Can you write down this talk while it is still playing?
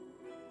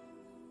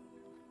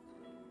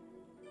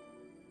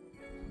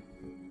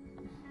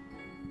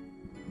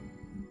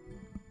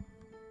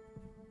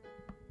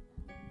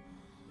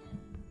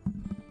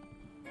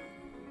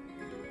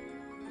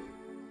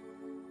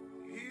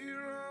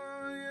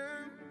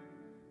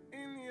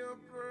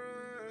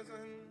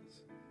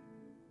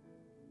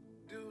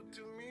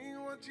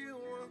what you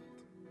want.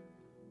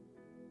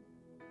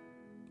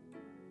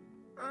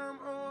 I'm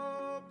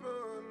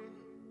open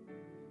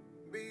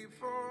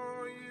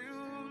before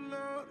you,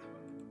 Lord.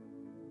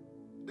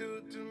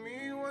 Do to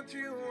me what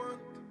you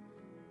want.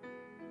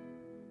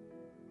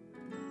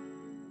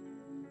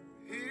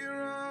 Here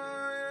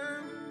I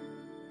am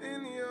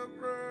in your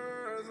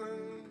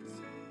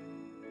presence.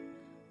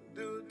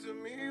 Do to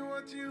me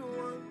what you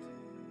want.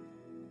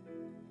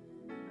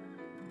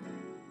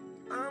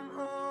 I'm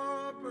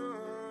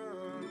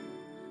open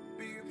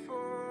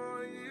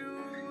before you,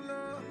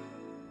 Lord.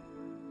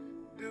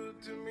 Do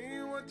to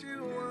me what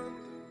you want.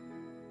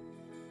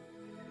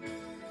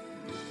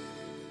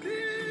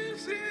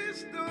 This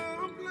is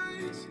the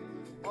place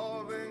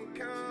of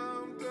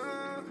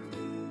encounter.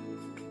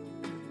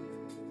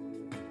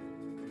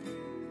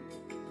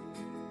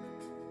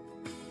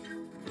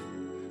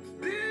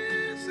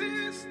 This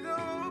is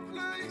the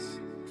place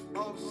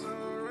of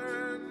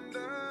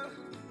surrender.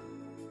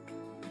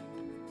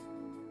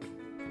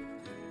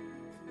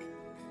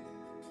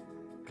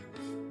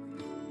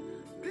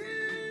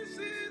 This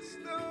is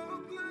the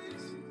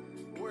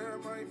place where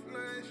my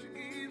flesh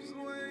gives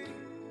way.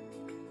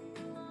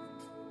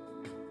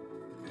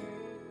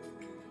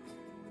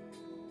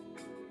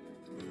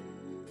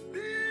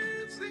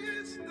 This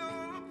is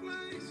the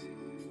place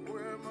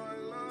where my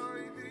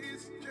life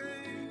is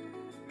changed.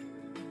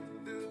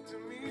 Do to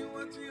me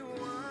what you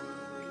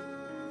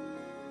want.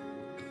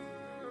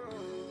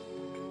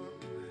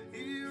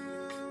 Here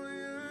I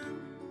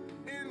am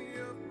in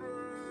your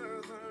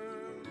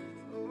presence.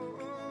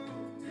 Oh,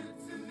 Do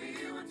to me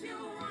what you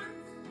want.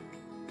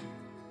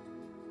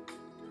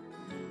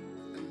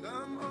 and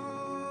I'm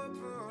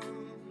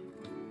open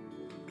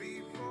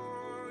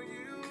before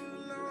you,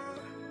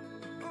 Lord.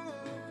 Oh,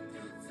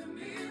 Do to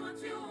me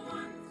what you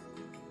want.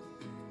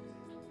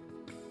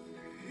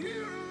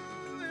 here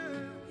I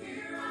am.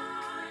 Here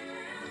I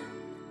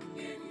am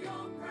in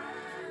your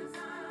presence.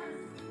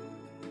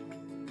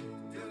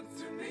 Do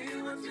to Do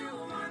me what what you you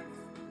want. want.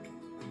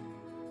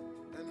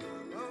 And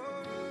I'm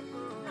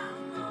open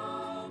I'm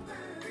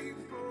open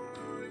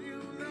before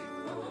you,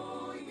 Lord.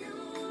 for you,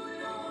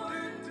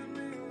 Lord. Do to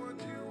me what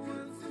you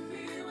want. To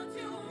me what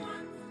you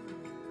want.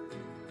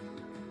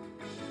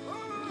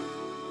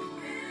 Oh,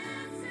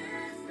 This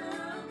is the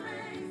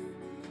place.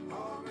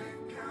 of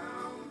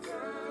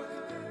encounter.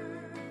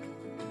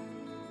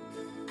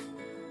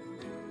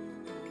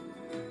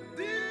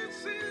 This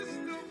is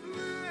the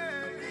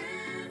place.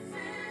 This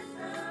is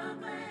the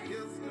place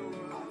Yes,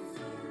 Lord. of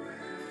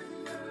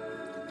surrender.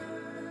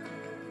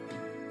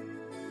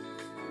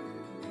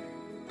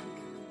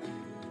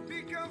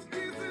 Because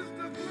this is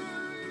the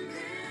place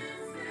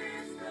This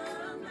is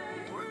the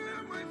place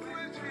where my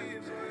flesh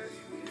gives way.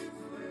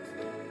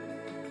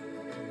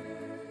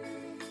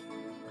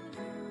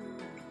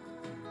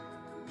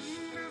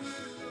 This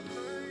is the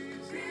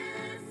place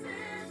This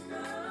is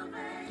the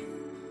place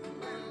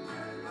when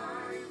my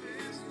life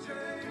is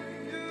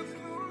changed. Yes,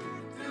 Lord.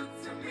 Do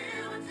to me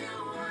what you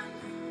want.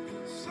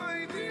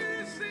 Say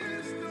this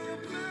is the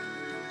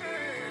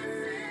place.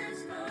 This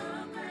is the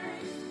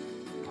place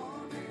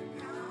of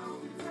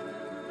encounter.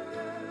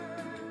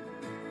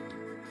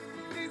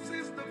 This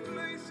is the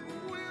place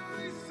where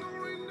I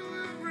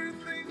surrender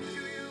everything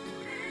to you.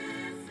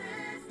 This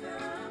is the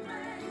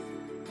place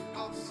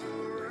I'll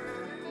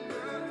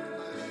surrender.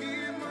 I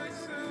give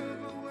myself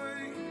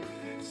away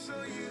so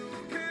you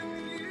can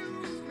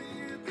use me.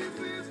 This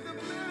is the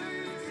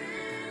place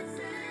This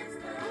is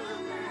the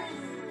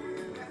place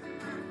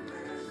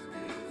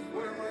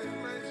where my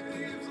flesh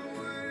gives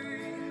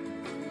away.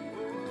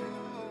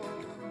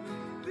 Oh,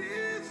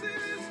 this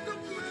is the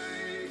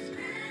place.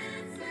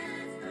 This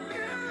is the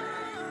Yeah.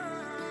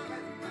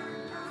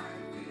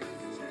 life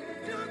is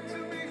changed. Do to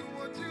me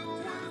what you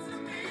want. To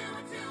me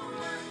what you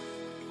want.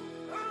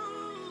 Oh,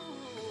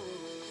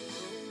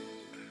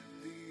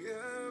 the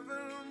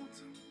heavens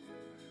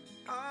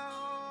are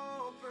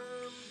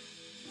open,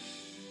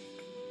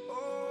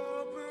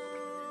 open,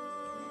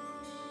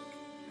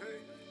 hey,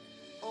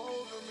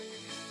 over me.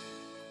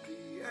 The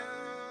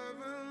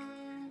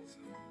heavens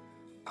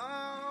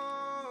are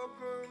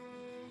open,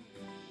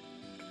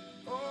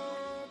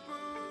 open,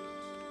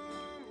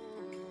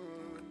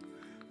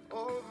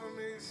 over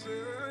me.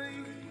 Say,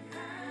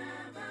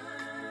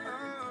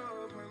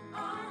 open,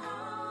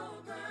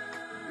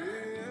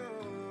 yeah.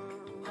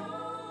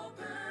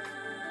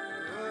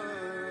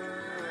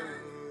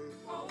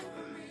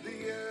 The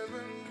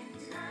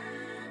heavens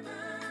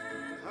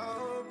are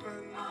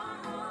open.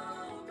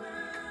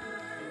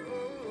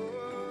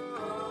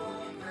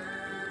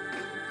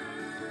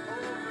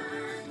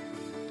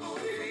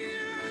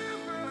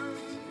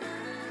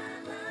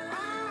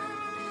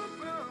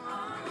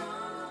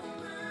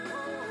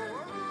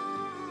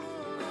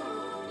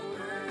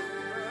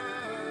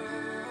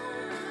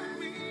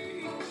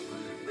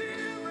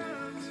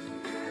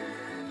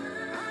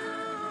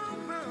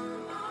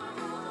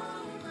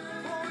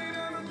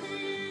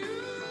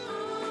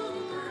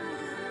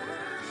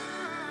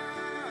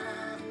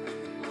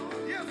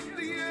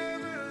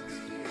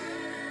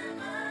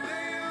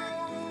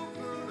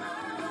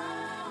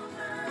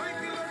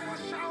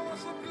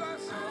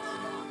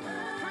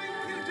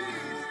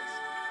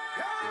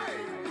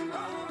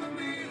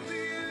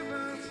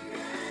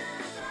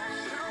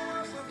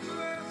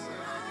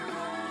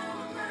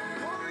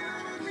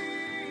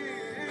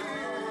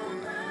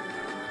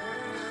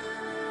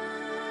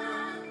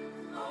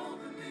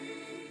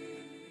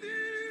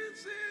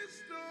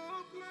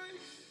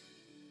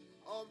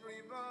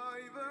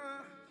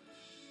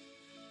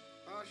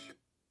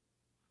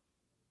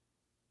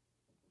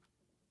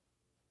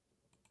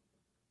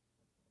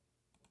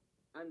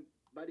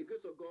 By the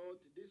grace of God,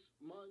 this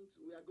month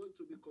we are going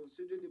to be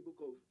considering the book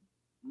of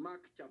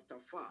Mark chapter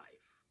 5.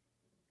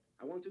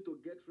 I want you to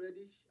get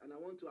ready, and I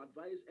want to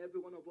advise every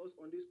one of us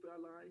on this prayer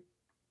line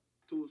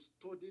to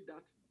study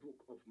that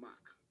book of Mark,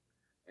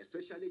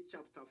 especially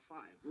chapter 5.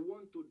 We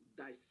want to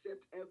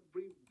dissect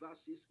every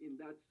verses in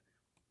that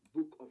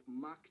book of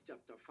Mark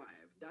chapter 5.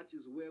 That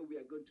is where we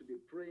are going to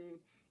be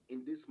praying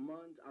in this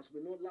month. As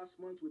we know, last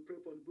month we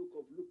prayed from the book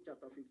of Luke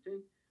chapter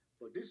 15.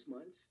 For this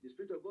month, the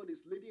Spirit of God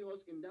is leading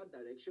us in that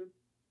direction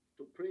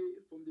to pray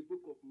from the book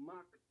of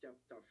Mark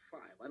chapter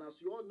 5. And as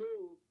you all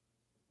know,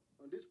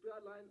 on this prayer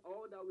line,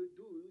 all that we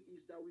do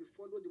is that we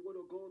follow the word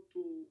of God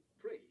to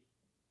pray.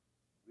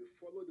 We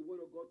follow the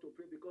word of God to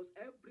pray because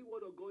every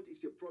word of God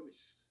is a promise.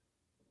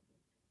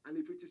 And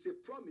if it is a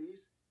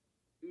promise,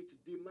 it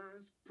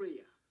demands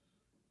prayer.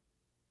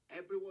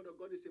 Every word of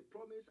God is a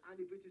promise,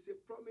 and if it is a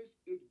promise,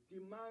 it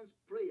demands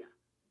prayer.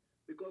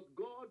 Because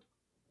God,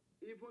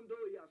 even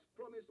though He has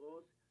promised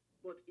us,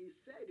 but He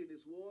said in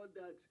His word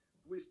that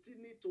we still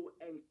need to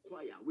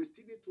inquire, we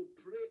still need to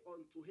pray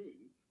unto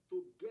Him to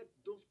get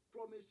those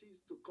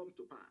promises to come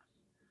to pass.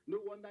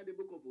 No wonder in the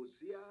book of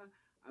Hosea,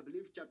 I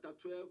believe chapter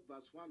 12,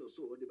 verse 1 or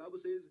so, the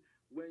Bible says,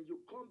 when you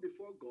come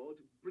before God,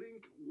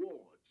 bring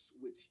words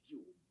with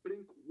you.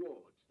 Bring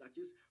words. That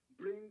is,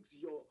 bring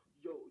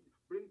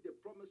bring the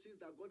promises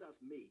that God has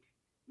made.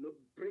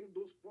 Bring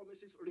those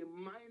promises.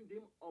 Remind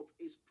Him of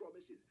His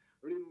promises.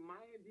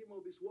 Remind Him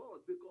of His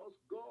word, because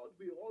God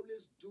will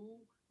always do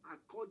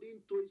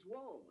according to His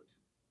word.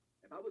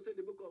 The Bible says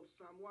in the book of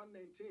Psalm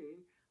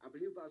 119, I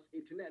believe verse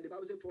 89, the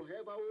Bible says,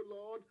 forever, O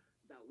Lord,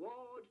 the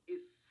word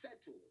is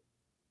settled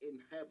in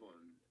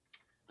heaven.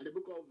 And the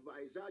book of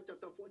Isaiah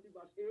chapter 40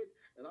 verse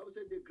 8, the Bible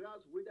says, the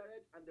grass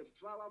withereth and the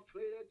flower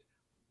fadeth,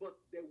 but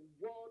the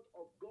word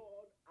of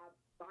God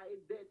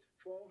abideth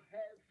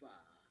forever.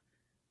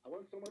 I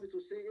want somebody to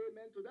say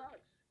amen to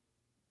that.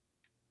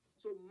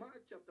 So Mark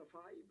chapter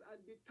 5, and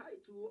the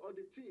title or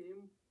the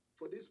theme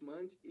for this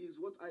month is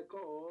what I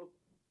call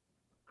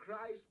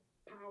Christ's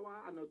power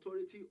and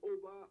authority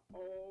over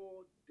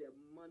all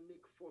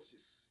demonic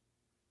forces.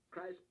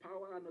 Christ's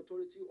power and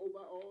authority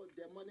over all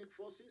demonic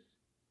forces.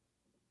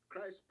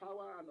 Christ's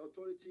power and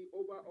authority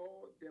over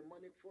all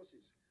demonic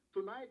forces.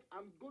 Tonight,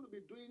 I'm going to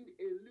be doing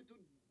a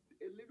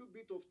little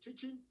bit of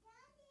teaching.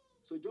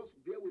 So just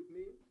bear with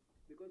me,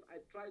 because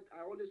I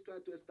always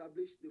try to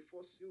establish the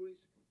first series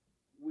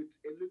with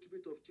a little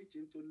bit of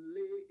teaching to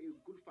lay a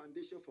good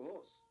foundation for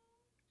us,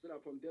 so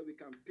that from there we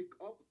can pick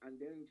up and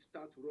then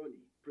start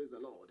running. Praise the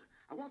Lord.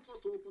 I want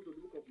us to open to the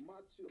book of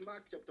Mark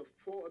chapter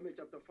 5.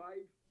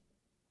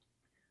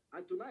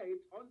 And tonight,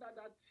 under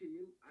that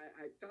theme,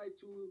 I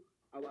title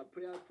our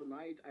prayer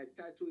tonight, I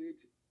title it,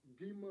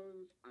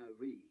 Demons Are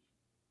Real.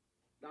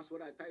 That's what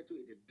I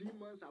title it. The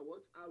demons are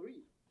what? Are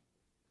real.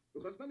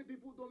 Because many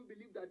people don't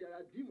believe that there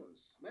are demons.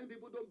 Many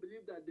people don't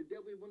believe that the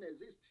devil even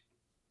exists.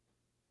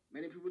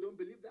 Many people don't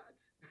believe that.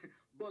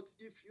 But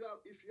if you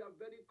are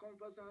very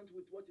conversant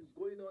with what is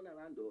going on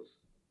around us,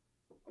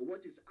 or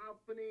what is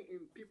happening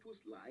in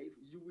people's life,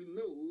 you will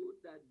know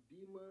that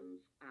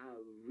demons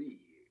are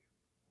real.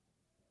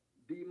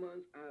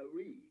 Demons are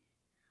real.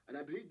 And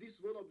I believe this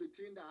is one of the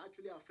things that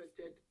actually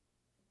affected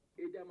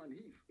Adam and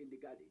Eve in the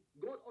garden.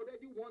 God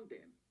already warned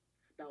them.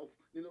 Now,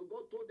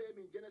 God told them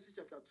in Genesis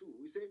chapter 2,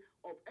 we say,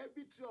 of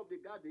every tree of the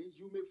garden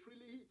you may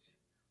freely eat,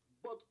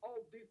 but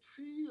of the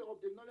tree of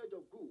the knowledge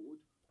of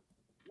good,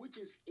 which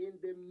is in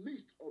the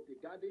midst of the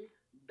garden,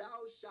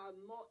 thou shalt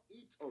not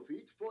eat of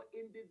it, for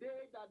in the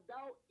day that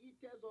thou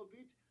eatest of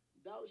it,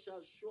 thou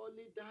shalt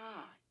surely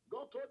die.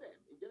 God told them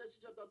in Genesis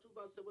chapter 2,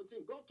 verse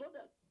 17. God told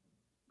them.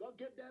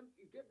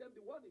 He gave them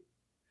the warning.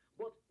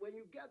 But when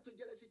you get to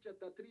Genesis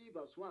chapter 3,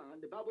 verse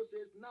 1, the Bible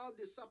says, now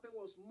the serpent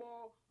was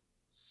more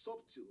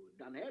subtle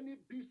than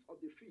any beast of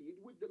the field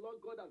which the Lord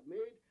God hath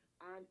made,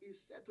 and he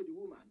said to the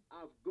woman,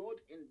 as God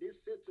indeed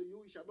said to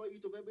you, you shall not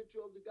eat of every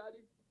tree of the garden.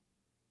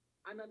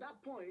 And at that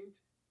point,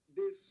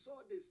 they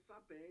saw the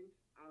serpent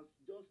as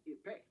just a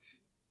pet.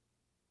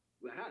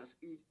 Whereas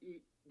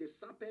the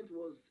serpent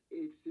was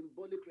a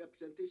symbolic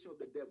representation of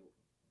the devil.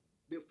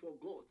 They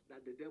forgot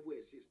that the devil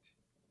exists.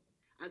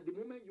 And the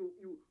moment you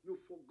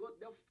forgot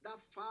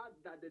that fact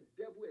that the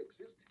devil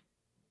exists,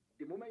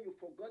 the moment you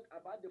forgot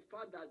about the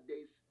fact that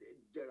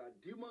there are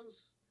demons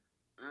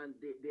and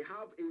they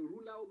have a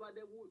ruler over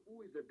them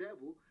who is the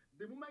devil,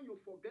 the moment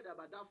you forget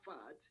about that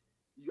fact,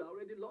 you are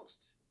already lost.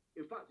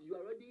 In fact, you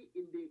are already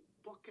in the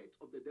pocket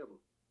of the devil.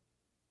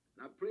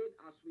 And I pray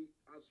as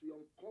we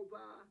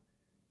uncover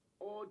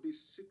all the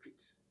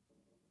secrets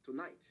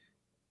tonight,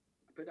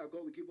 I pray that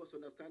God will give us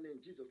understanding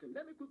in Jesus' name.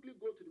 Let me quickly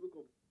go to the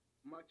book of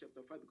Mark chapter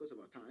 5 because of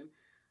our time.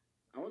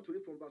 I want to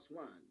read from verse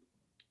 1.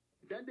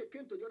 Then they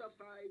came to the other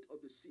side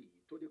of the sea,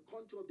 to the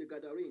country of the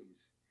Gadarenes.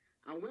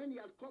 And when he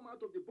had come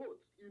out of the boat,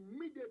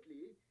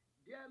 immediately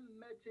there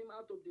met him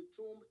out of the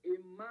tomb a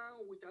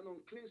man with an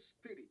unclean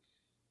spirit,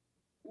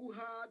 who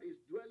had his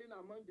dwelling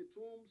among the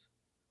tombs,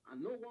 and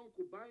no one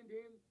could bind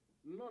him,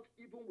 not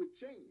even with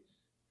chains,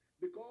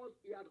 because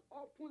he had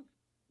often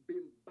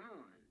been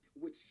bound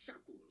with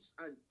shackles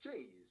and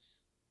chains.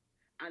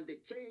 and the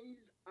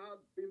chains have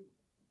been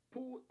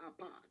pulled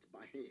apart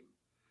by him,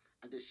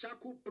 and the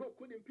shackle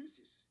broken in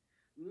pieces.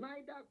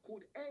 Neither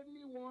could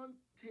anyone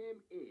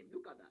tame him.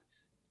 Look at that.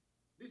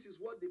 This is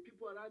what the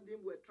people around him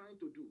were trying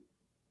to do.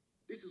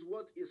 This is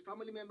what his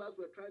family members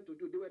were trying to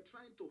do. They were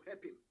trying to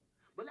help him.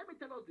 But let me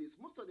tell us this.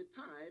 Most of the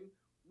time,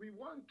 we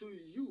want to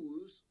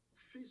use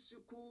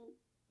physical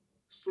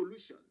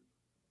solution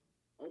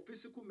or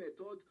physical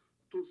method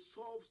to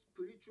solve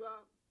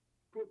spiritual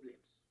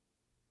problems.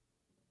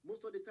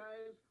 Most of the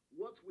times,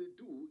 what we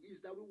do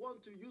is that we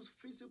want to use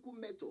physical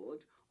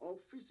method or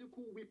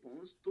physical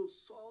weapons to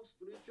solve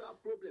spiritual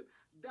problems.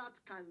 That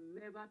can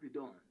never be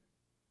done.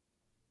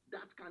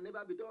 That can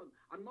never be done.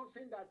 I'm not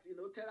saying that,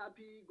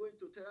 therapy, going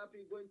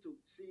to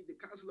see the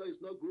counselor is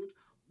not good,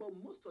 but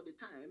most of the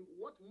time,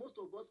 what most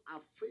of us are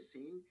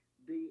facing,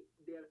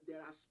 there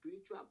are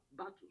spiritual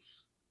battles.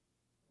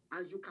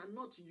 And you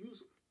cannot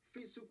use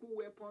physical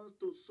weapons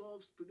to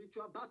solve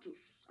spiritual battles.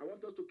 I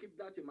want us to keep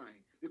that in mind,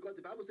 because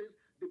the Bible says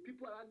the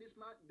people around this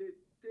man, they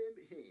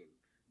tame him,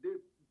 they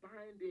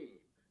bind him,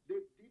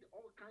 they did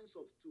all kinds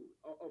of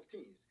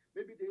things.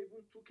 Maybe they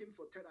even took him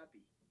for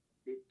therapy.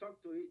 They talked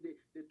to him,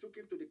 they took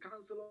him to the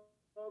counselor,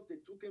 they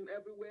took him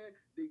everywhere,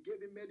 they gave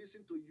him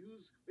medicine to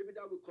use, maybe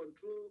that will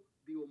control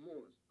the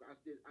hormones,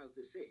 as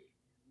they say.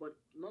 But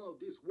none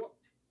of this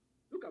worked.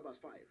 Look at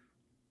verse 5.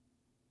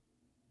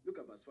 Look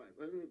at verse 5.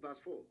 Verse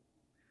 4.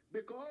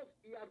 Because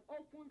he had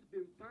often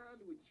been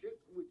bound with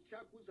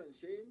shackles and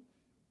chains,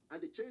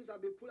 and the chains had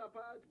been pulled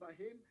apart by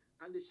him,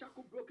 and the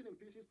shackle broken in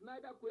pieces,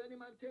 neither could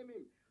any man tame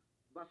him.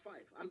 Verse 5.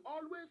 And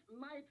always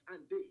night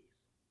and days.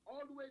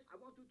 Always, I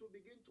want you to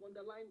begin to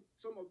underline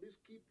some of these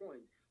key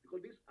points, because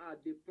these are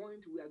the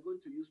points we are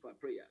going to use for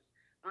prayers.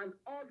 And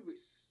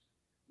always,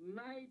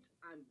 night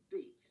and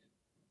days.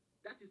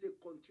 That is a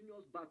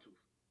continuous battle.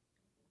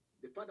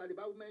 The fact that the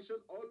Bible mentioned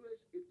always,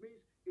 it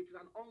means it is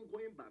an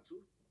ongoing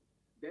battle.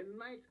 Then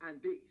night and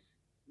days.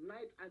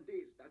 Night and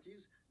days. That is,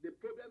 the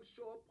problems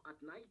show up at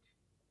night,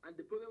 and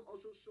the problem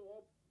also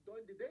show up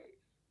during the days.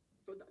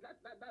 So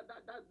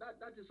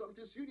that is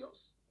something serious.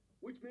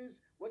 Which means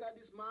whether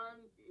this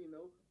man,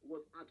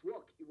 was at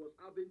work, he was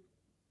having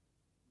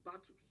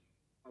battles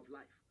of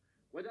life.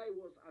 Whether he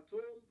was at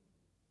home,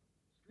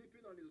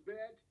 sleeping on his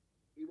bed,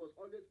 he was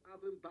always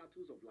having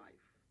battles of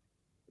life.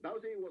 The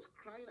Bible says he was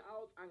crying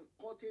out and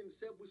cutting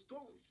himself with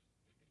stones.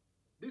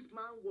 This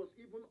man was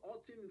even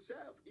hurting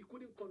himself. He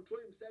couldn't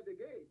control himself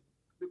again,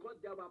 because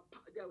there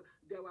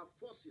were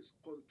forces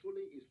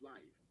controlling his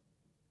life.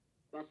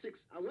 Verse 6.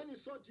 And when he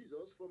saw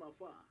Jesus from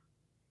afar,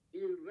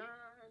 he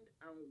ran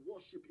and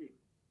worshipped him.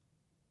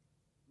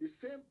 The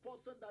same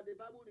person that the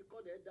Bible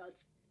recorded that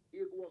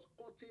he was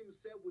cutting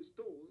himself with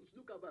stones.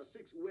 Look at verse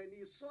 6. When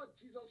he saw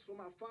Jesus from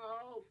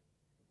afar off,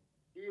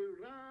 he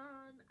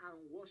ran and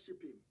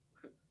worshipped him.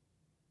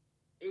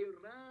 He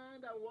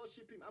ran and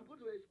worshipped him. I'm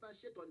going to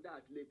expatiate on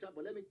that later,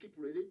 but let me keep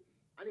reading.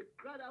 And he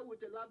cried out with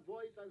a loud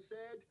voice and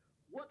said,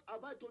 what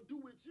have I to do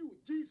with you,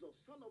 Jesus,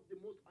 Son of the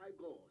Most High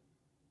God?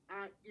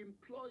 I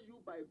implore you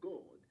by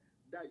God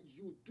that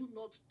you do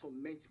not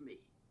torment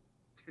me.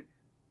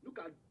 Look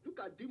at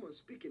demons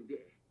speaking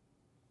there.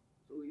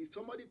 So if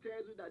somebody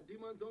tells you that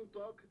demons don't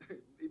talk,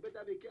 you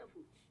better be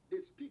careful.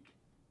 They speak.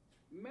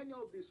 Many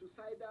of the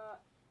suicidal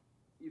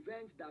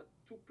events that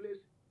took place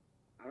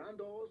around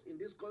us in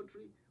this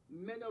country,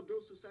 many of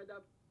those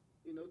suicidal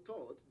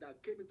thoughts that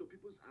came into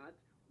people's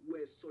hearts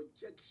were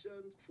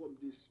suggestions from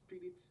the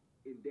spirit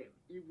in them,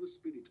 evil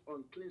spirit,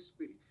 unclean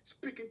spirit,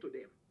 speaking to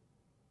them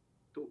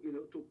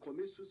to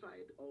commit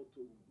suicide, or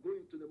to go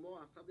into the mall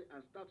and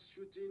start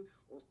shooting,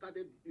 or start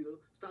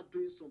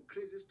doing some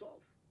crazy stuff.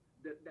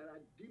 There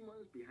are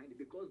demons behind it,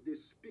 because they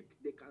speak,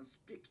 they can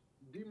speak.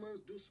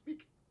 Demons do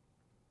speak.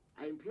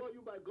 I implore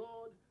you by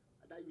God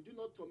that you do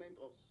not torment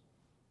us.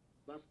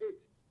 Verse 8.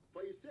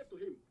 For he said to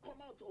him,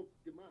 come out of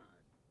the man,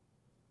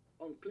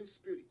 unclean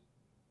spirit.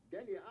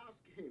 Then he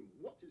asked him,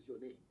 what is your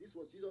name? This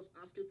was Jesus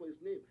asking for his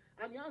name.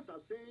 And he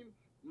answered, saying,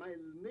 my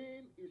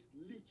name is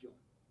Legion.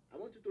 I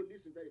want you to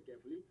listen very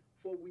carefully,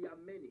 for we are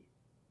many.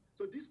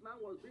 So this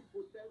man was being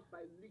possessed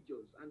by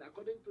legions, and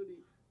according to the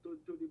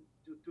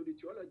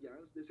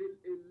theologians, they say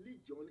a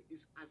legion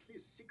is at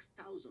least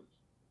 6,000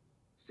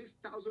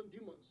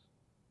 demons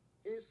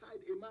inside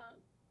a man.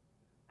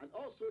 And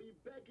also he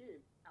begged him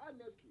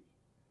earnestly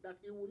that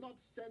he will not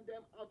send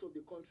them out of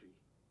the country.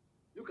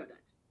 Look at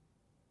that.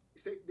 He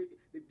said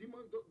the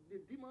demons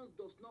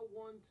does not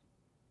want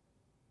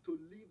to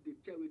leave the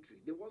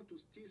territory. They want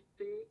to still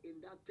stay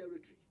in that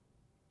territory.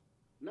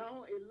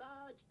 Now a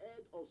large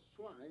herd of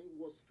swine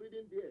was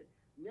feeding there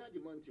near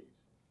the mountains.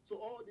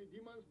 So all the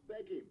demons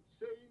begged him,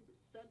 saying,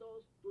 send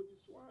us to the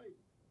swine,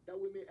 that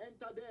we may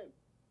enter them.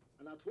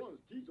 And at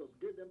once Jesus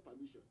gave them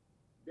permission.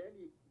 Then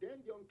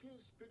the unclean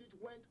spirit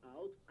went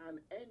out and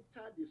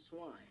entered the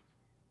swine.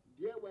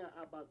 There were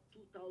about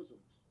 2,000.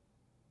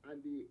 And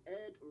the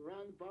herd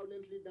ran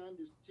violently down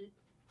the steep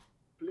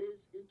place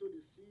into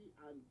the sea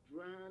and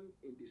drowned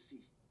in the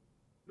sea.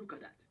 Look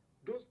at that.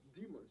 Those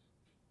demons,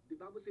 the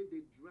Bible says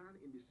they drown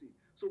in the sea.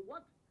 So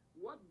what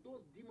what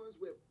those demons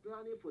were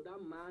planning for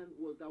that man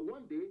was that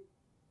one day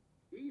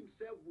he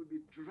himself will be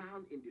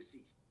drowned in the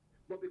sea.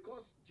 But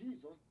because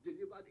Jesus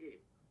delivered him,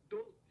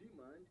 those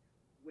demons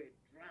were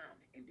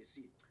drowned in the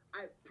sea.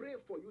 I pray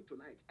for you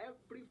tonight,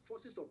 every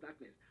forces of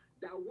darkness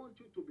that want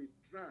you to be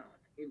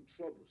drowned in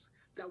troubles,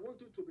 that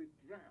want you to be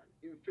drowned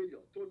in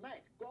failure.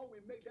 Tonight, God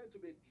will make them to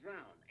be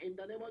drowned in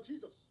the name of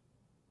Jesus.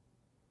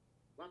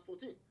 Verse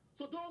 14.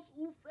 So those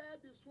who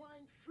fed the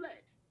swine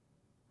fled,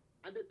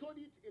 and they told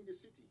it in the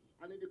city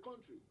and in the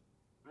country,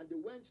 and they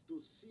went to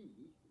see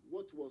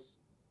what it was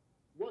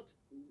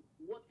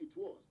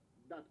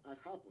that had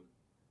happened.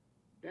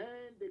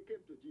 Then they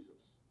came to Jesus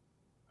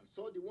and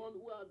saw the one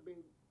who had been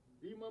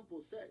demon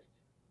possessed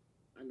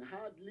and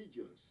had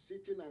legions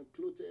sitting and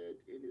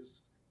clothed in his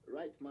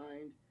right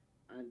mind,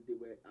 and they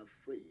were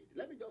afraid.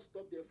 Let me just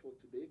stop there for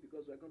today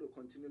because we're going to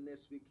continue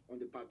next week on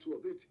the part 2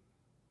 of it.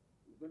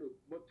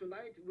 But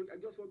tonight, I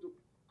just want to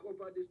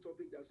cover this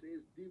topic that says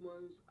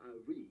demons are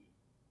real.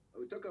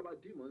 When we talk about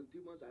demons,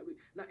 demons are real.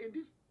 Now, in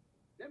this,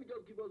 let me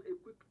just give us a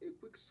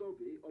quick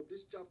survey of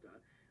this chapter.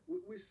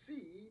 We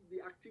see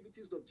the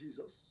activities of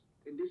Jesus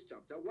in this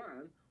chapter.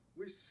 1,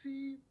 we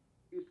see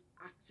his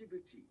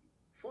activity,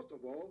 first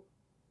of all,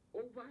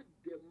 over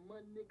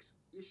demonic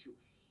issues.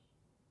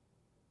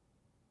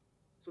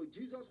 So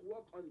Jesus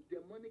worked on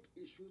demonic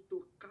issues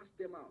to cast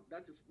them out.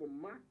 That is from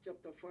Mark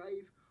chapter 5,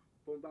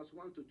 from verse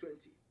 1 to 20.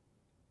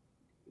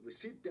 We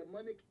see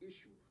demonic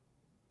issues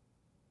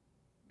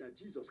that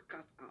Jesus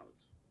cast out.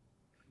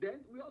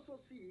 Then we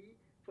also see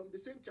from the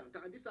same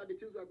chapter, and these are the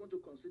things we are going to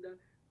consider,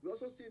 we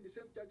also see in the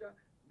same chapter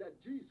that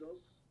Jesus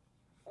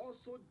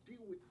also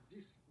deal with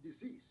this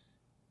disease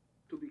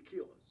to be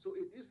cured. So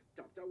in this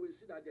chapter, we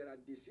see that there are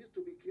diseases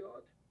to be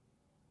cured,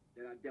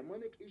 there are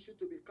demonic issues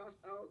to be cast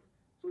out.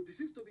 So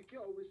disease to be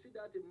cured, we see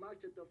that in Mark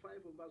chapter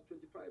 5 from verse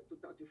 25 to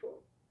 34.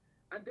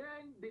 And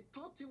then the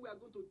third thing we are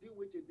going to deal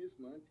with in this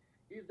month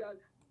is that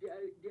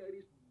there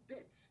is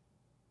death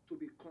to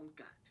be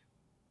conquered.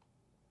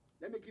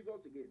 Let me give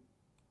us again.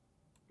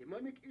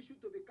 Demonic issue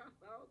to be cast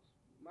out,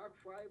 Mark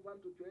 5,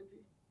 1 to 20.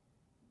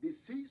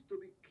 Disease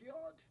to be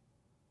cured,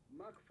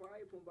 Mark 5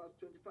 from verse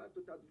 25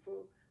 to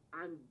 34.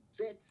 And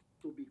death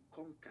to be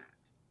conquered,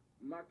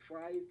 Mark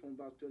 5 from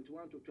verse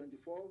 21 to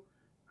 24.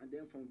 And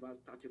then from verse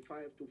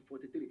 35 to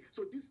 43.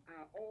 So these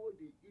are all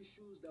the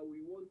issues that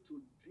we want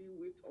to deal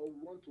with or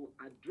want to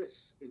address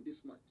in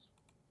this month.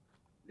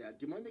 There are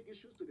demonic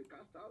issues to be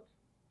cast out,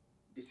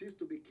 disease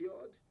to be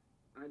cured,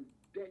 and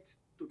death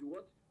to be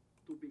what?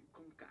 To be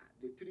conquered.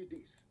 The 3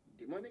 Ds.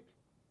 Demonic,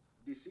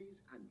 disease,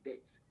 and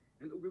death.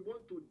 And we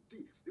want to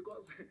deal,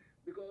 because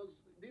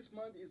this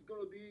month is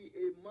going to be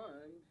a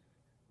month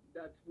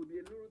that will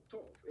be a little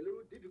tough, a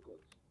little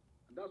difficult.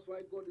 That's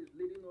why God is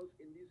leading us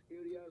in these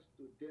areas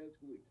to deal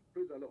with.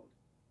 Praise the Lord.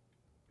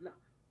 Now,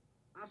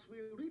 as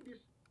we read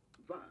this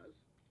verse,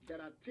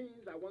 there are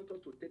things I want us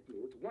to take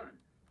note. 1,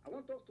 I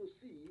want us to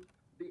see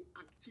the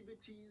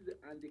activities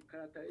and the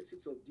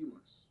characteristics of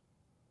demons.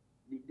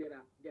 There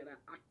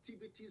are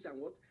activities and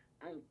what?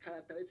 And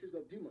characteristics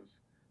of demons.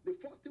 The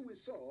first thing we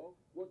saw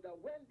was that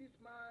when this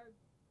man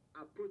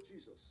approached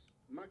Jesus,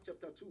 Mark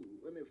chapter 2,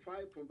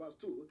 5 from verse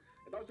 2,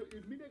 about so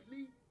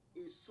immediately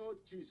he saw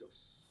Jesus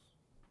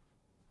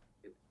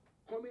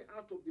coming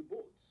out of the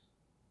boat.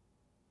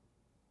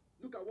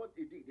 Look at what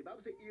he did. The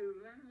Bible says he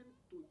ran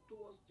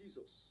towards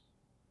Jesus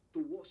to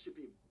worship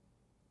him.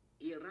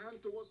 He ran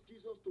towards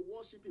Jesus to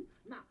worship him.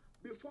 Now,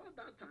 before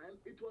that time,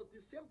 it was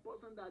the same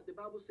person that the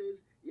Bible says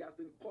he has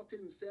been cutting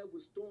himself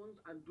with stones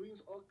and doing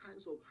all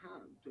kinds of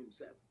harm to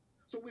himself.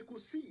 So we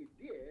could see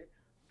there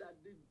that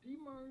the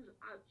demons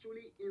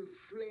actually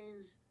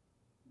influenced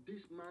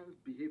this man's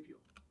behavior.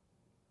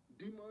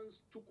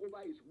 Demons took over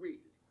his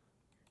will.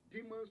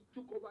 Demons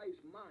took over his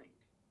mind.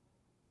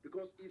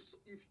 Because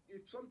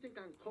if something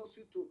can cause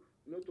you to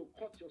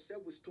cut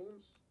yourself with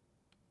stones,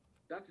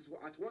 that is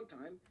at one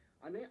time,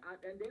 and then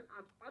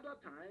at other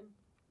time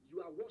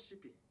you are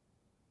worshiping.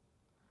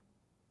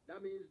 That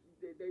means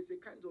there's a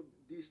kind of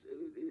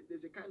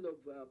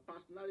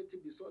personality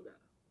disorder.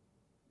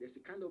 There's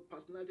a kind of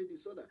personality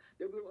disorder.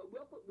 Then we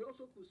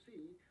also could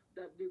see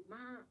that the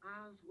man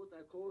has what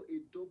I call a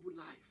double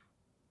life.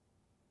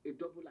 A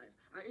double life.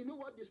 And you know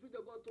what the Spirit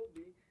of God told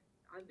me?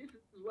 And this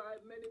is why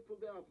many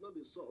problems have not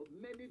been solved.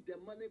 Many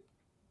demonic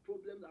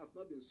problems have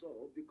not been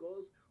solved,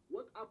 because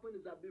what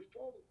happened is that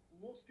before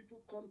most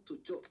people come to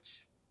church,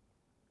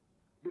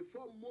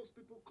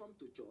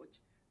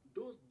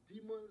 those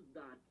demons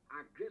that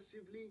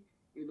aggressively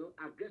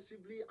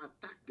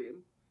attack them,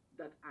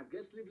 that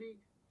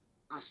aggressively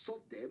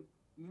assault them,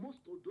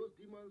 most of those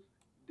demons,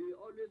 they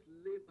always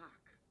lay back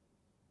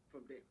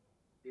from them.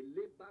 They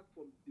lay back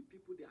from the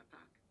people they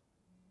attack.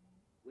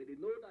 When they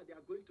know that they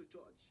are going to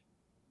church,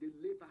 they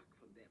lay back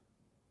from them.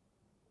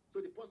 So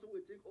the person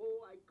will think,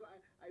 oh, I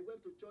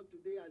went to church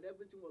today and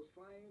everything was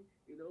fine.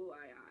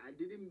 I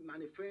didn't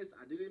manifest,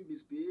 I didn't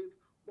misbehave.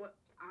 But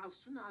as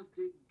soon as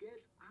they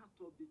get out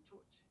of the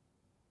church,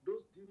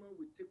 those demons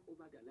will take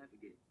over their life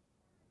again.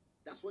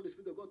 That's what the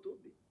Spirit of God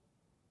told me.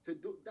 So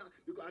that,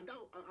 because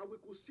and we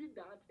could see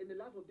that in the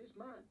life of this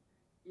man.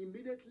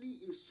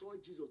 Immediately he saw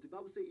Jesus. The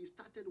Bible says he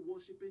started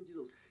worshiping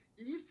Jesus.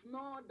 If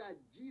not that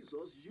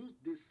Jesus used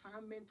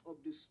discernment of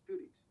the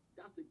Spirit,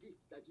 that's the gift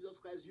that Jesus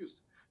Christ used.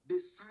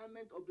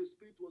 Discernment of the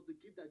Spirit was the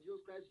gift that Jesus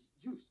Christ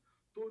used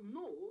to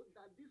know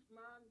that this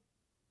man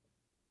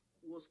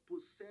was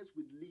possessed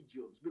with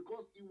legions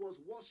because he was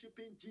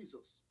worshiping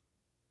Jesus.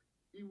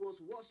 He was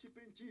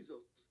worshiping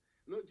Jesus.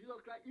 You know,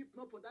 Jesus Christ, if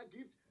not for that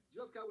gift,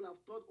 Jesus Christ would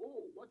have thought,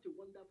 oh, what a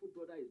wonderful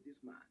brother is this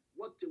man.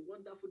 What a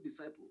wonderful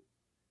disciple.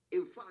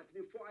 In fact,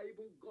 before I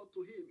even got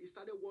to him, he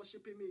started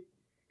worshiping me.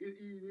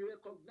 He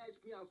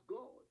recognized me as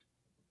God.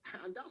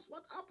 And that's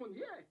what happened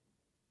here.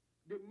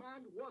 The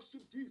man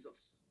worshiped Jesus.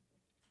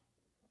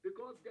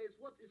 Because there is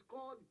what is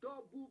called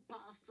double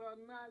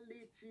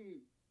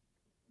personality.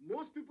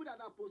 Most people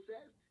that are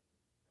possessed,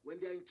 when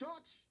they're in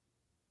church,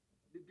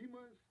 the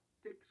demons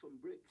take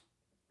some breaks.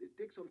 They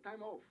take some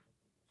time off.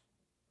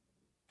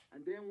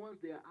 And then once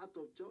they are out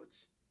of church,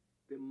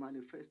 they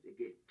manifest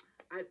again.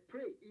 I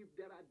pray if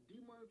there are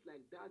demons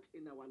like that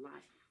in our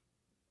life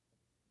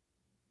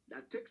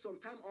that take some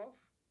time off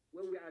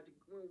when we are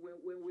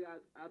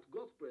at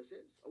God's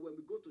presence or when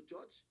we go to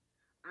church,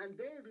 and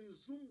then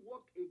resume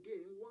work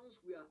again once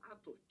we are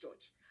out of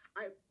church.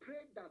 I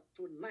pray that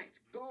tonight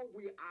God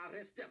will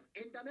arrest them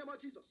in the name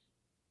of Jesus.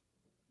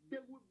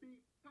 They will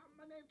be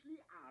permanently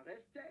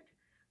arrested.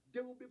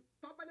 They will be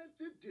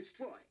permanently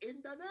destroyed in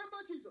the name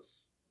of Jesus.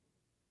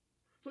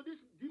 So this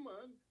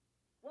demon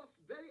was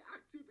very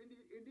active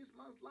in this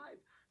man's life.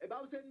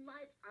 About a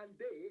night and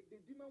day, the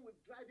demon would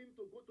drive him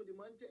to go to the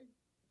mountain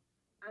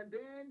and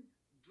then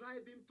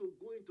drive him to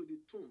go into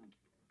the tomb.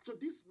 So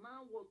this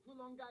man was no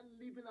longer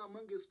living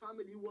among his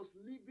family. He was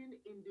living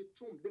in the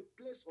tomb, the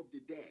place of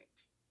the dead.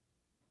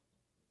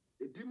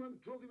 The demon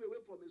drove him away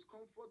from the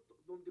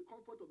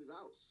comfort of his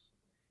house.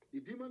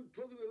 The demon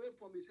drove him away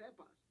from his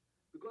helpers.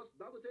 Because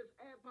the Bible says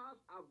helpers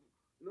have,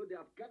 they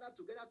have gathered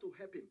together to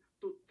help him,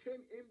 to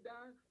tame him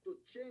down, to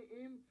chain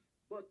him.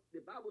 But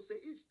the Bible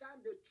says each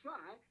time they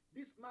try,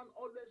 this man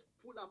always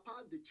pull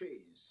apart the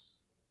chains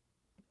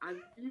and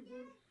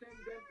even send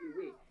them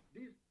away.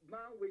 This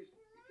man will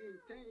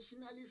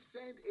intentionally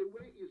send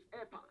away his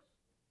helpers.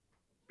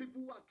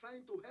 People who are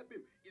trying to help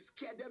him, he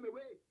scared them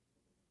away.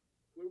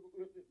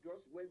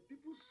 Just when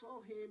people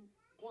saw him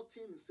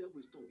cutting himself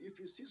with stone, if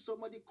you see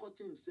somebody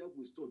cutting himself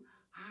with stone,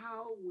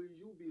 how will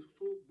you be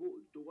so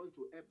bold to want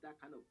to help that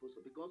kind of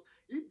person? Because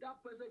if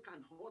that person can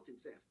hurt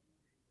himself,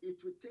 it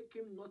will take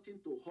him nothing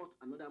to hurt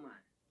another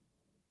man.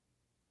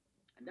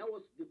 And that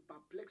was the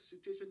perplexed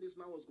situation this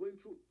man was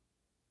going through.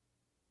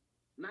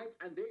 Night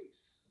and days,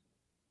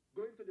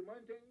 going to the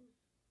mountains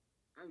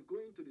and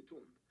going to the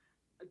tomb.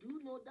 Do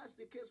you know that's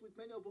the case with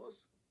many of us?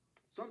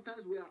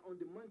 Sometimes we are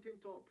on the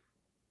mountaintop.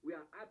 We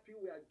are happy,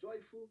 we are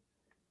joyful.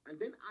 And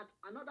then at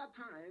another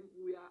time,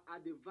 we are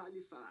at the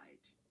valley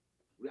side.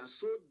 We are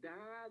so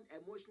down,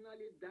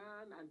 emotionally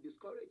down and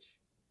discouraged.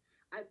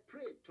 I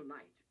pray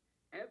tonight,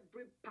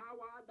 every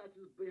power that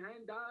is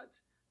behind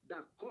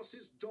that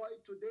causes joy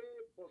today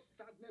but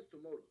sadness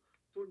tomorrow,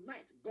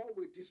 tonight God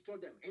will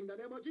destroy them in the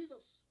name of Jesus.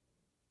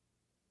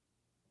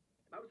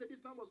 The Bible said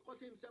this man was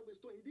cutting himself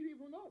with stone. He didn't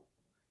even know.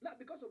 Now,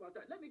 because of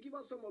that, let me give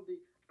us some of the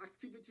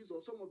activities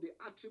or some of the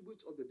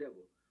attributes of the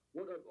devil,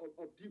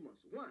 of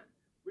demons. One,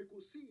 we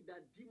could see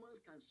that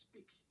demons can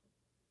speak.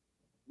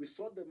 We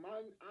saw the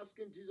man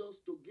asking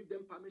Jesus to give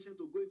them permission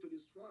to go into the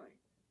swine.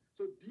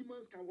 So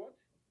demons can what?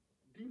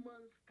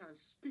 Demons can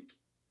speak.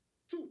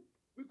 Two,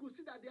 we could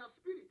see that they are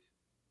spirits.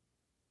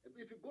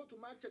 If you go to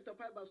Mark chapter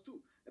 5 verse 2,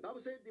 the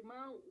Bible says the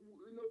man,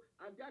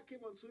 and there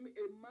came unto him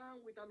a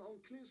man with an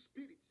unclean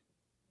spirit.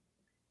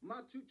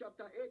 Matthew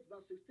chapter 8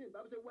 verse 16, the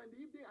Bible says when the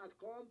evening had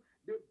come,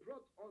 they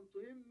brought unto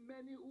him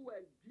many who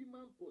were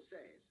demon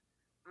possessed,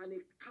 and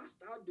he cast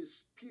out the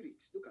spirit,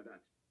 look at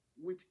that,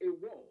 with a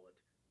word,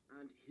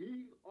 and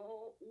healed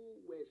all who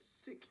were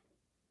sick.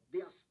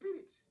 They are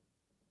spirits.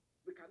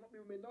 We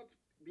may not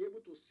be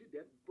able to see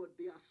them, but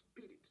they are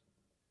spirits.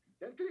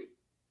 Then three,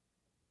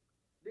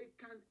 they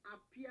can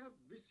appear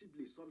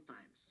visibly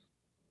sometimes.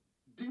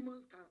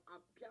 Demons can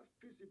appear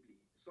visibly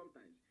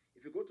sometimes.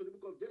 If you go to the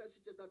book of Genesis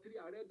chapter 3,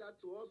 I read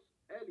that to us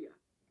earlier.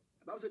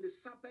 The Bible said the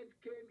serpent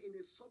came in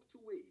a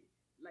subtle way,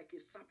 like a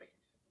serpent.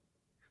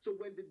 So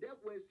when the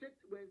devil,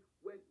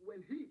 when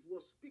Eve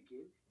was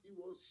speaking,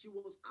 she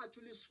was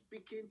actually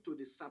speaking to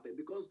the serpent,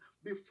 because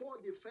before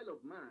the fall of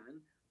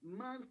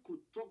man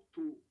could talk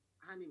to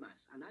animals,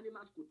 and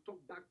animals could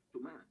talk back to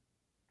man.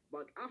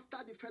 But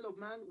after the fall of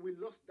man, we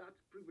lost that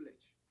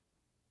privilege.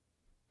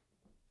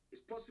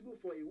 It's possible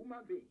for a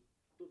human being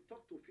to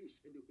talk to fish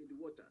in the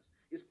waters.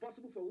 It's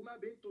possible for a human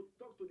being to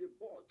talk to the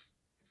birds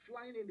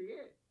flying in the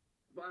air.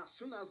 But as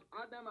soon as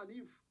Adam and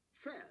Eve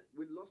fell,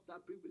 we lost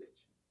that privilege.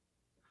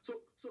 So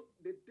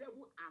the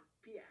devil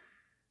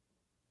appeared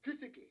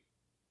physically.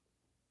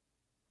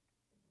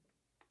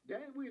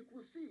 Then we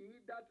could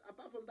see that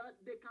apart from that,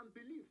 they can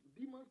believe.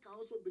 Demons can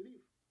also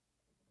believe.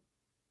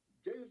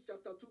 James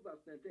chapter 2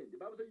 verse 19.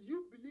 The Bible says,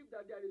 you believe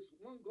that there is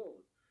one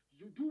God.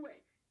 You do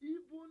well.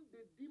 Even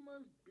the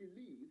demons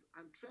believe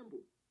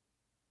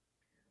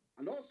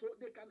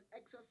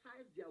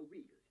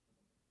will.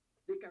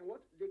 They can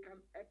what? They can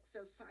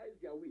exercise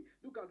their will.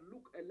 Look at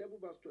Luke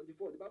 11 verse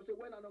 24. The Bible says,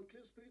 when an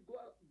unclean spirit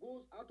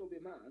goes out of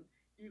a man,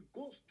 he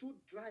goes to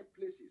dry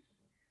places,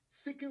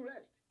 seeking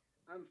rest,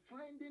 and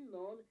finding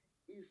none,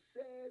 he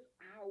says,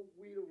 I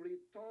will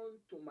return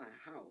to my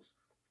house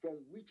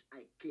from which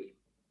I came.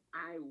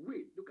 I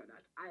will, look at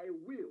that, I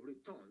will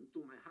return to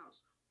my house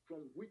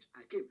from which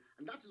I came.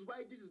 And that is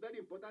why this is very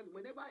important.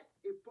 Whenever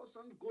a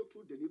person goes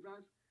through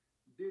deliverance,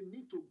 they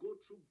need to go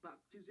through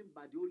baptism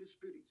by the Holy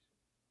Spirit,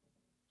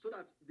 so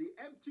that the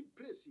empty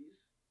places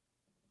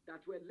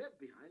that were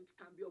left behind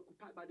can be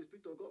occupied by the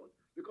Spirit of God.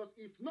 Because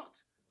if not,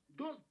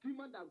 those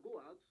demons that go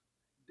out,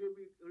 they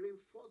will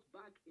reinforce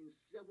back in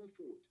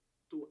sevenfold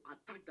to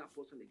attack that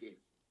person again.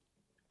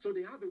 So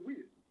they have a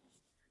will.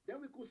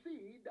 Then we could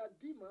see that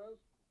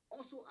demons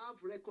also have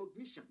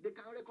recognition. They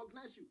can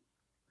recognize you.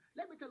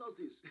 Let me tell us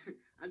this,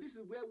 and this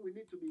is where we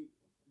need to be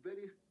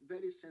very,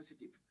 very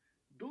sensitive.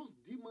 Those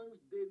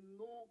demons, they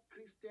know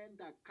Christian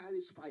that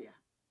carries fire.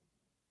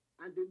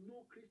 And they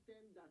know Christian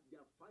that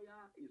their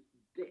fire is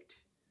dead.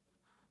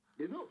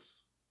 They know.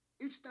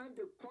 Each time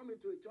they come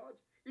into a church,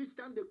 each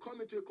time they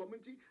come into a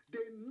community,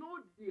 they know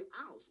the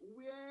house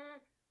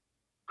where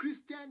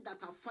Christians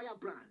that are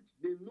firebrand,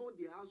 they know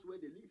the house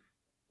where they live.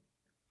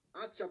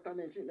 Acts chapter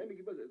 19, let me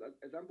give us an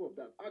example of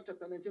that. Acts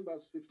chapter 19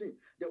 verse 15.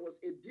 There was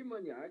a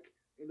demoniac,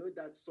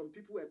 that some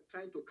people were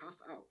trying to cast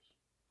out.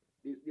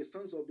 The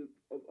sons of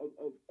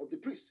the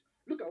priest.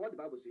 Look at what the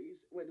Bible says.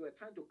 When they were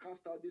trying to cast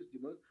out these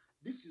demons,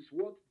 this is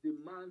what the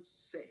man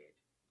said.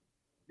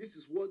 This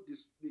is what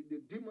the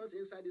demons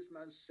inside this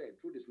man said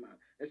through this man.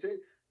 They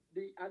said,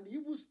 and the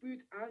evil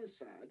spirit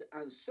answered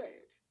and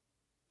said,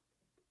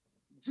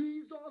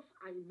 Jesus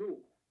I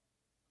know,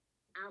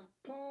 and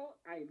Paul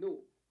I know,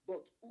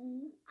 but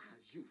who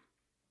are you?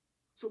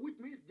 So which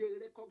means they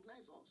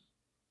recognize us.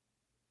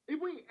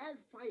 Even in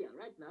hellfire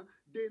right now,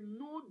 they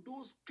know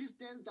those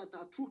Christians that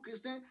are true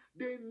Christians.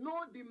 They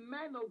know the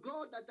men of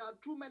God that are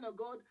true men of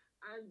God.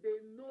 And they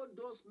know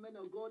those men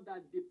of God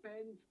that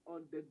depend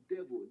on the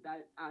devil,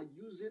 that are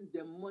using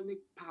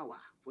demonic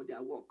power for their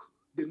work.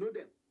 They know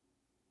them.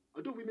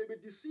 Although we may be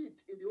deceived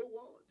in the whole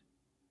world.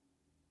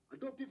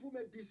 Although people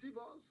may deceive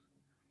us.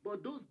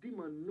 But those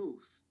demons know.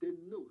 They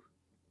know.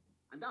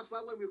 And that's why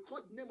when we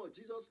call the name of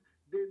Jesus,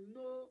 they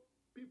know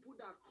people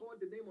that call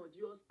the name of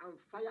Jesus and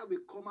fire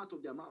will come out of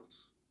their mouths.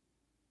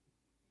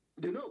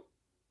 They know.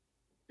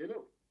 They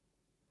know.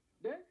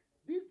 Then,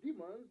 these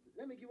demons,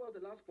 let me give us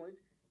the last point,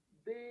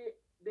 they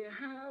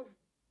have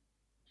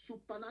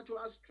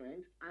supernatural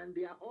strength and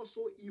they are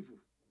also evil.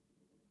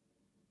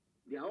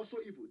 They are also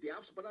evil. They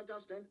have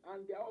supernatural strength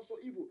and they are also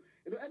evil.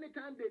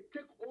 Anytime they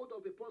take hold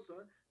of a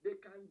person,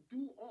 they can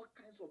do all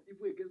kinds of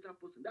evil against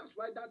that person. That's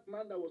why that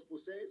man that was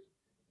possessed,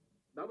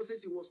 the Bible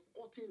says he was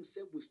cutting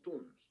himself with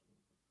stones.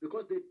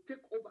 Because they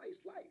take over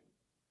his life.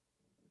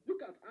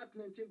 Look at Acts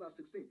 19 verse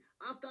 16.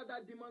 After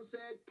that demon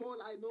said, Paul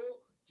I know,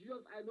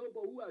 Jesus I know,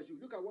 but who are you?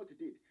 Look at what he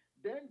did.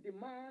 Then the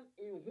man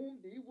in whom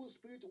the evil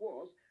spirit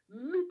was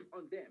leaped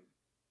on them,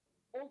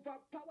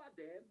 overpowered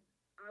them,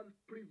 and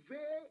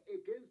prevailed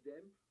against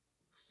them,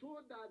 so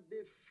that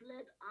they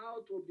fled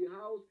out of the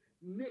house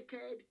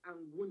naked and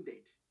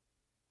wounded.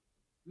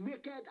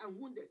 Naked and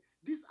wounded.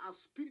 These are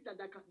spirits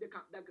that can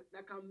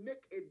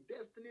make a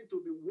destiny to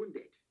be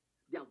wounded.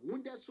 They have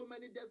wounded so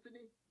many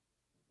destiny.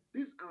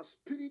 These are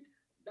spirits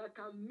that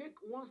can make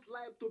one's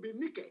life to be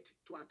naked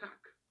to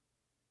attack.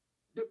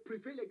 They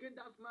prevail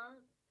against that man,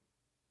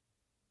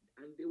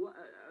 and they were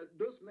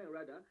those men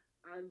rather,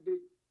 and they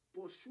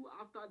pursue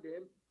after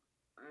them,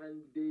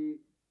 and they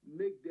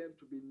make them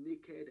to be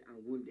naked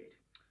and wounded.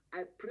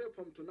 I pray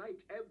from tonight,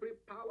 every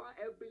power,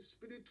 every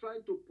spirit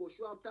trying to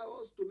pursue after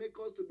us to make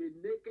us to be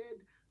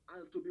naked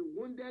and to be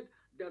wounded,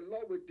 the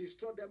Lord will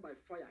destroy them by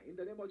fire in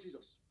the name of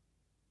Jesus.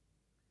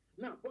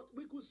 Now, but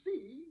we could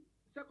see,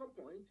 second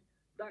point,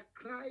 that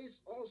Christ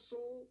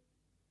also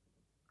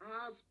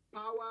has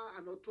power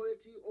and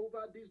authority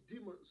over these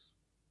demons.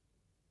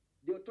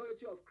 The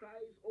authority of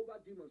Christ over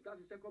demons.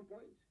 That's the second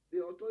point.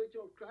 The authority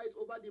of Christ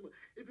over demons.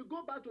 If you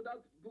go back to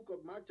that book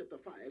of Mark chapter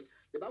 5,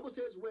 the Bible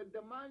says when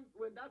that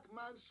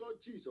man saw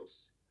Jesus,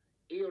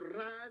 he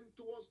ran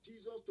towards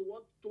Jesus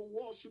to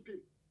worship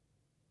him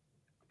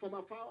from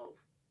afar off.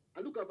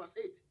 And look at verse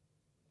 8.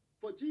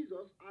 For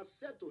Jesus has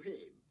said to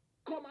him,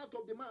 come out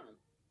of the man,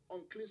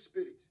 unclean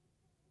spirit.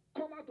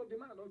 Come out of the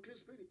man, unclean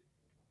spirit.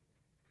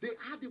 They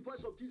heard the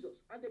voice of Jesus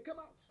and they came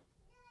out.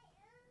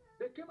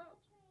 They came out.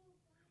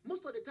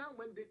 Most of the time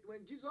when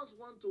Jesus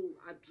wants to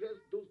address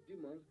those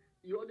demons,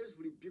 he always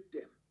rebuked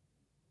them.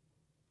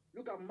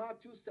 Look at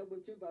Matthew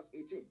 17 verse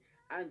 18.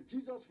 And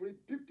Jesus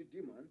rebuked the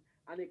demon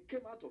and it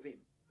came out of him.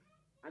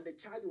 And the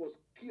child was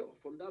cured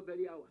from that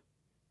very hour.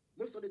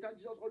 Most of the time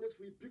Jesus always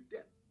rebuked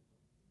them,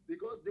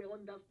 because they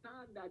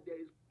understand that there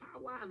is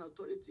power and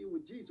authority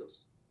with Jesus.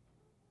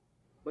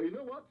 But you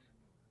know what?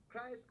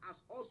 Christ has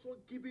also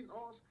given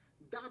us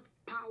that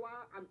power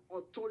and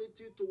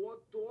authority to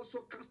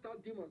also cast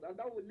out demons. And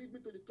that will lead me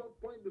to the third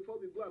point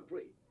before we go and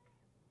pray.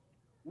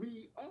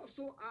 We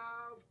also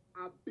have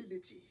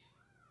ability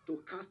to to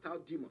cast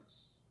out demons.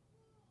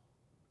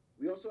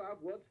 We also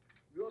have what?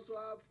 We also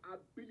have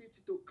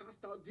ability to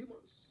cast out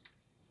demons.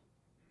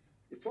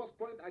 The first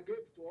point I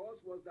gave to us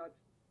was that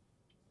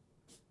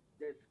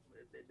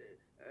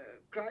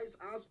Christ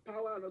has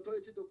power and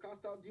authority to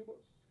cast out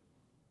demons.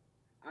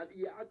 And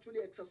he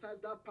actually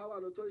exercised that power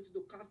and authority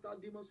to cast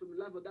out demons from the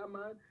life of that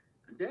man.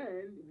 And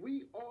then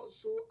we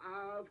also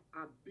have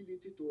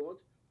ability to what?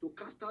 To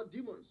cast out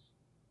demons.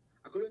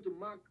 According to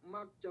Mark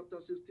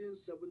chapter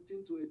 16,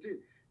 17 to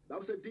 18. The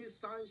Bible said, these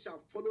signs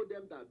shall follow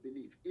them that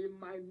believe. In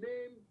my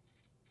name,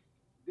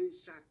 they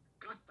shall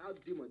cast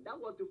out demons. That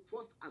was the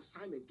first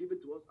assignment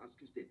given to us as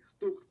Christians,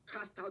 to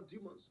cast out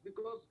demons.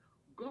 Because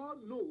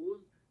God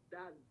knows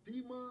that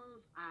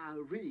demons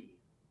are real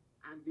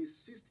and they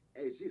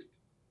exist.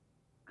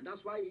 And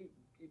that's why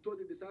he told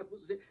the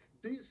disciples, say,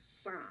 these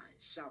signs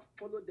shall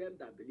follow them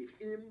that believe.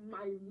 In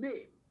my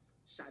name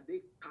shall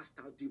they cast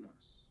out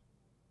demons.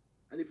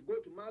 And if you go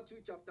to Matthew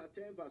chapter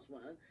 10, verse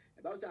 1,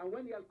 about that, and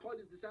when he had called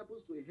his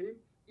disciples to him,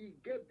 he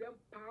gave them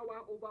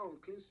power over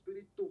unclean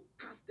spirits to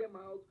cast them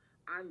out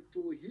and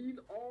to heal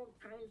all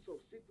kinds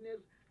of sickness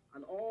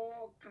and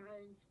all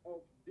kinds of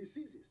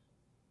diseases.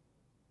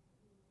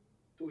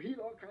 To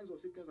heal all kinds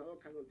of sickness and all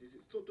kinds of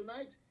diseases. So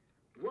tonight,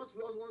 what we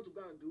also want to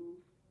go and do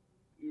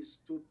is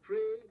to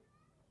pray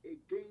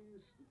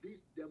against these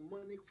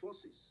demonic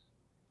forces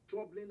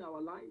troubling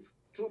our life,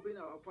 troubling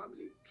our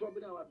family,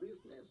 troubling our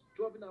business,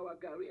 troubling our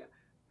career,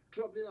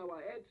 troubling our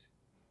head.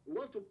 We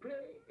want to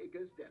pray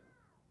against them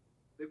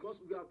because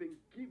we have been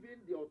given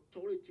the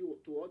authority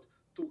to what?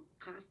 To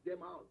cast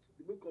them out.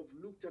 The book of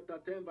Luke chapter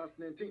 10 verse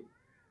 19.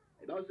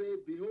 It does say,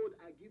 behold,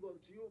 I give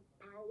unto you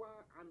power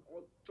and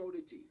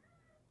authority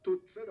to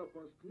tread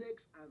upon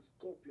snakes and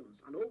scorpions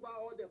and over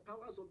all the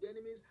powers of the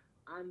enemies,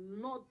 and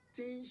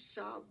nothing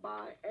shall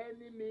by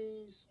any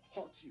means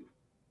hurt you.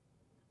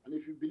 And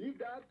if you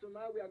believe that,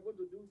 tonight we are going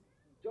to do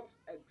just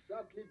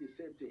exactly the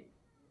same thing.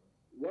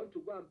 We want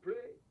to go and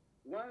pray.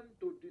 One,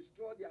 to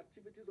destroy the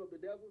activities of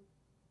the devil,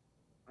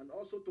 and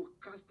also to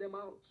cast them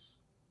out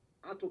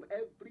of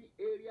every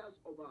areas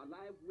of our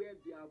life where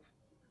they have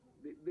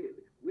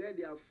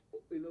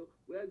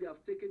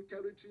taken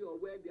territory or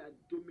where they are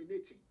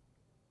dominating.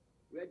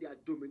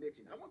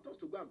 I want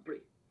us to go and pray.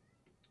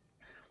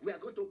 We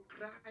are going to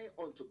cry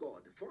unto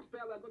God. The first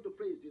prayer we are going to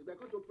pray is this. We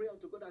are going to pray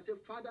unto God and say,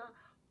 Father,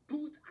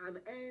 put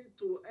an end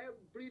to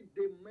every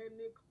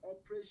demonic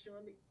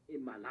operation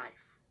in my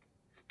life.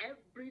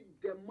 Every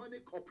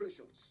demonic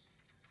operations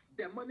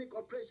in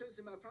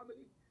my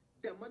family,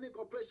 demonic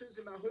operations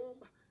in my home,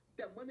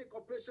 demonic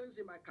operations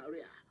in my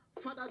career.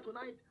 Father,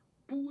 tonight,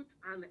 put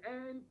an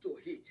end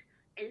to it.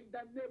 In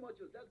the name of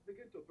Jesus, let's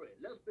begin to pray.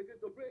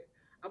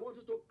 I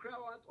want you to cry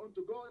out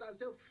unto God and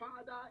say,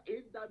 Father,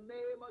 in the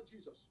name of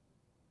Jesus,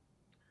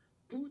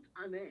 put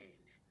an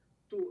end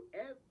to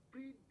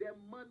every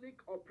demonic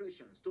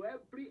operations, to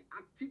every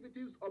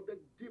activities of the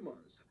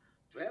demons,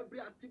 to every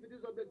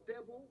activities of the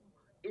devil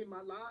in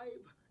my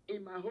life, in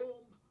my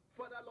home.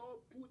 Father,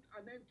 Lord, put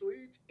an end to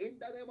it in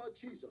the name of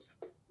Jesus.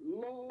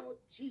 Lord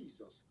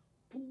Jesus,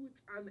 put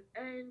an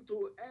end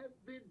to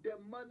every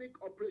demonic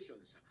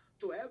operations,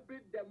 to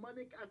every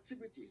demonic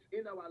activities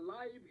in our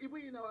life,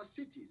 even in our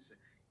cities,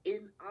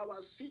 in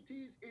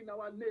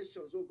our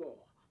nations, oh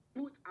God.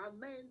 Put an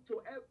end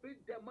to every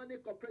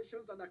demonic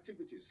operations and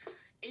activities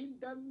in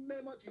the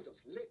name of Jesus.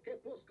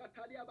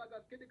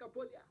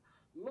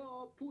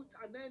 Lord, put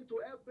an end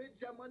to every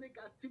demonic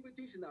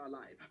activities in our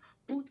life.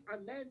 Put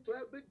an end to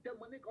every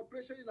demonic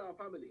operation in our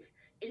family.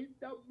 In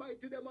the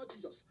mighty name of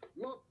Jesus.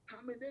 Lord,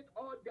 terminate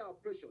all the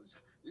operations.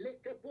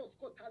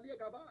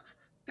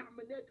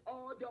 Terminate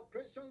all the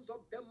operations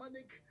of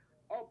demonic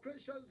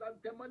operations and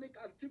demonic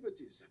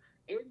activities.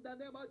 In the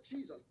name of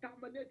Jesus,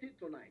 terminate it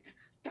tonight.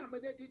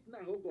 Terminate it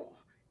now, oh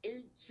God.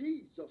 In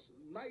Jesus'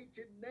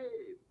 mighty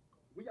name,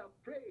 we have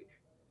prayed.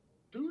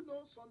 Do you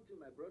know something,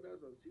 my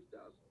brothers and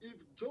sisters? If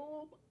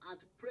Job had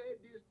prayed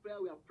this prayer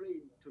we are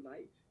praying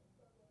tonight,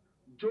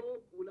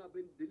 Job would have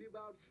been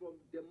delivered from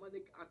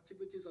demonic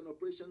activities and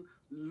operations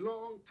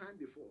long time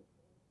before.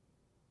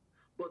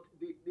 But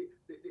the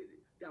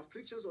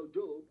afflictions of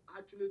Job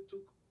actually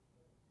took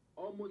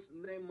almost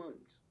 9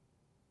 months.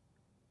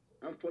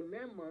 And for 9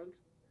 months,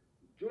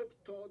 Job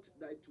thought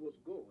that it was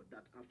God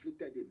that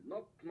afflicted him,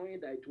 not knowing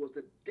that it was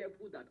the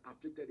devil that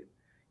afflicted him.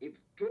 If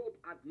Job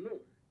had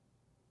known,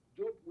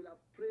 Job would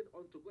have prayed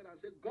unto God and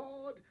said,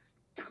 God,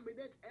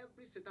 terminate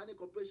every satanic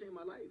operation in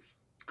my life.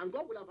 And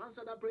God would have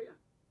answered that prayer.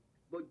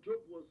 But Job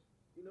was,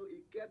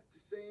 he kept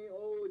saying,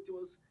 oh, it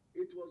was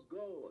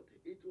God.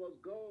 It was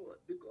God.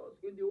 Because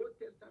in the Old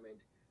Testament,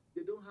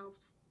 they don't have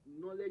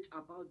knowledge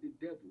about the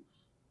devils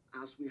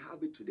as we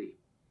have it today.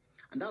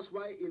 And that's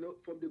why,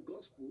 from the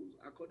Gospels,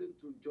 according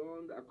to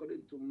John,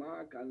 according to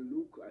Mark and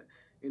Luke,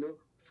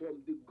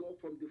 from the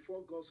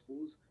 4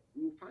 Gospels,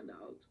 you will find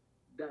out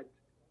that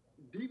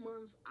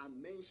demons are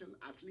mentioned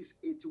at least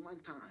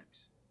 81 times.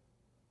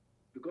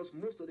 Because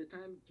most of the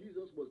time,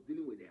 Jesus was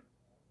dealing with them.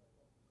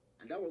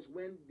 And that was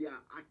when their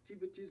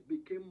activities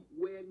became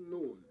well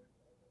known.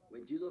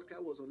 When Jesus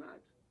Christ was on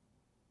earth,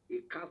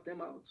 he cast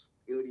them out.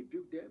 He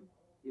rebuked them.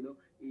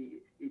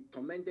 He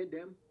tormented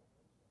them.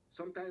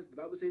 Sometimes the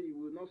Bible says he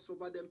will not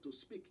suffer them to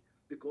speak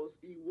because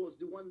he was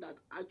the one that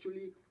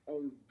actually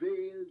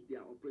unveiled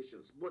their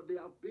operations. But they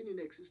have been in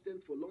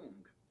existence for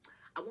long.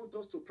 I want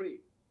us to pray.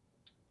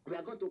 We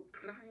are going to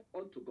cry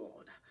unto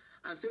God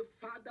and say,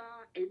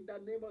 Father, in the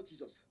name of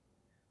Jesus,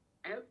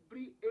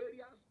 every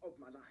areas of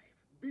my life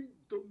being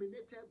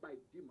dominated by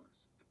demons.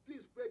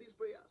 Please pray these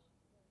prayers.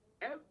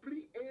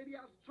 Every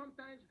area,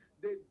 sometimes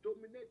they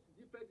dominate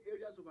different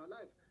areas of our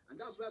life. And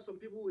that's why some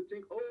people will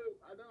think, oh,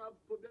 I don't have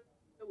problem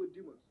with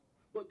demons.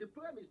 But the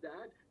problem is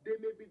that they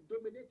may be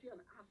dominating an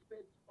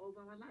aspect of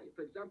our life.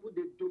 For example,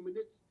 they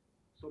dominate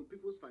some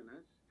people's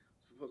finance.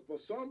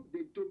 For some,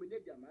 they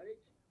dominate their marriage.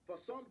 For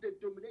some, they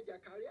dominate their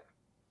career.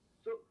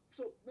 So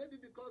maybe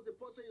because the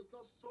person is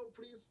not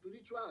suffering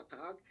spiritual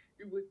attack,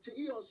 he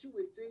or she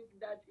will think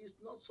that it's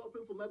not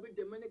suffering from every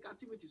demonic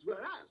activities.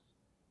 Whereas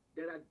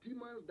there are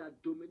demons that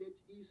dominate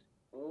his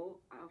or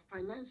our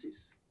finances.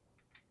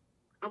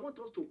 I want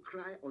us to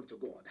cry unto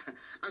God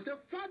and say,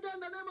 Father,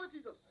 in the name of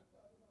Jesus,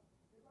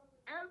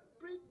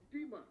 every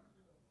demon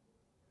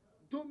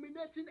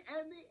dominating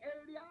any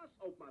areas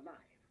of my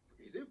life,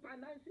 is it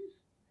finances?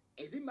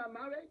 Is it my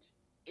marriage?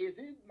 Is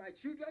it my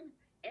children?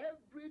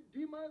 Every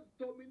demon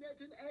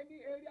dominating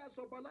any areas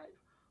of my life,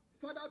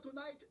 Father,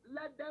 tonight,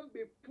 let them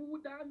be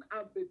pulled down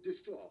and be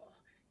destroyed.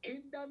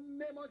 In the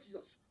name of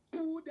Jesus,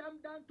 pull them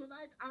down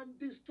tonight and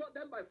destroy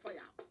them by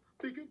fire.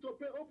 Begin to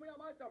pray. Open your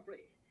mouth and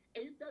pray.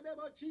 In the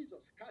name of Jesus.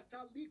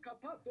 Katalika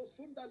pato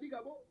sunda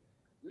ligabo.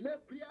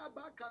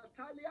 Lepriaba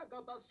katalia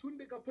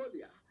gabasunde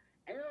kapolia.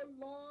 Oh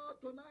Lord,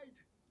 tonight,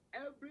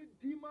 every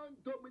demon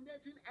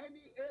dominating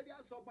any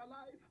areas of my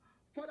life,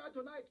 Father,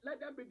 tonight, let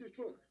them be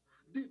destroyed.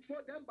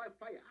 Destroy them by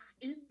fire.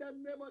 In the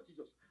name of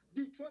Jesus.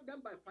 Destroy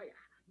them by fire.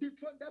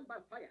 Destroy them by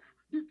fire.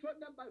 Destroy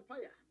them by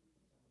fire.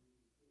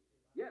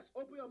 Yes,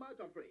 open your mouth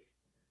and pray.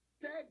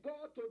 Tell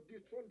God to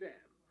destroy them.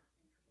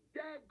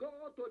 Tell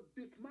God to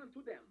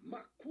dismantle them.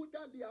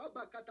 Makuda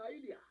liaba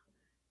katailia.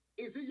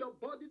 Is it your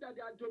body that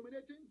they are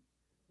dominating?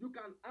 You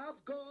can ask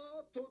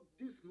God to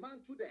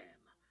dismantle them.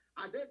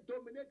 Are they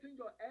dominating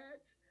your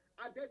head?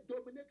 Are they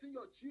dominating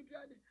your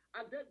children?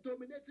 Are they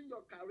dominating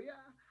your career?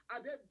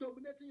 Are they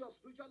dominating your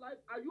spiritual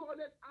life? Are you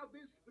always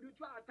having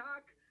spiritual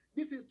attack?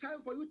 This is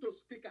time for you to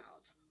speak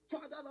out.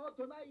 Father, Lord,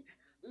 tonight,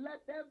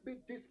 let them be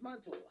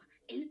dismantled.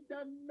 In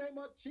the name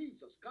of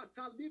Jesus.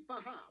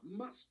 Katalipaha,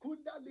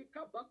 Maskunda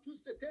Likabatu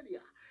Setelia,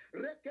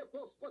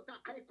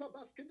 Rekeposkota,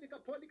 Aikobaskinika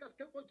Polika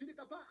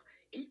Skepotinikapa,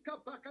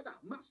 Ikabakada,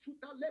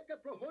 Masuta Leke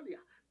Proholia,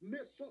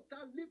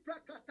 Mesota Lipra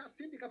Kata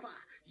Sindikapa,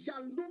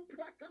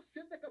 Yalumpra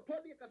Kasindika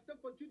Polika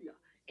Stempojulia.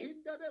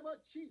 In the name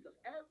of Jesus,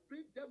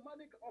 every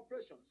demonic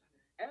operations,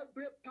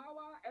 every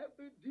power,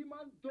 every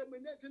demon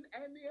dominating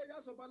any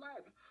areas of our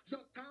life,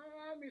 your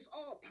time is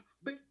up.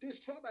 Be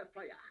destroyed by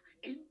fire.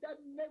 In the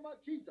name of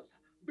Jesus,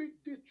 be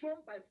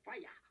destroyed by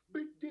fire.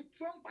 Be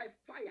destroyed by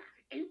fire.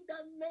 In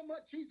the name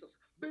of Jesus,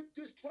 be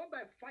destroyed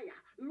by fire.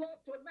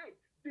 Lord, tonight,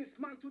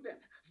 dismantle them.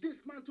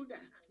 Dismantle them.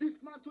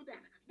 Dismantle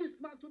them.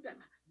 Dismantle them.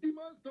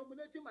 Demons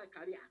dominating my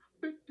career,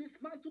 be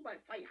dismantled by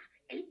fire.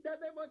 In the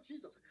name of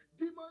Jesus,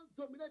 demons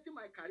dominating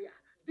my career,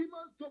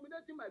 demons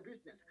dominating my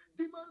business,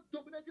 demons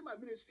dominating my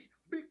ministry,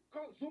 be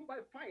consumed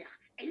by fire.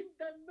 In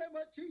the name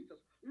of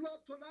Jesus,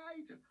 Lord,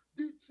 tonight,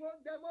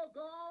 dethrone them, oh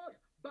God,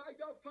 by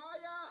your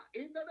fire.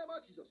 In the name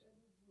of Jesus.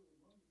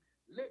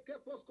 Every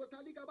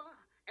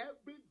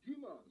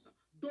demon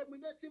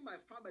dominating my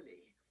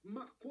family,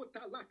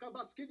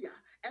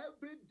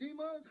 every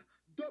demon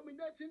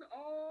dominating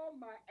all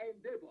my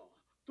endeavor,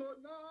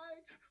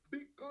 tonight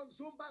be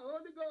consumed by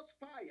Holy Ghost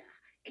fire.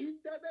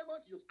 In the name of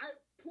Jesus, I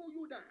pull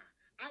you down.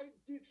 I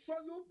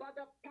destroy you by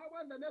the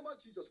power in the name of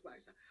Jesus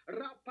Christ.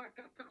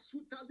 Rapakata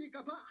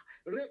sutalikaba,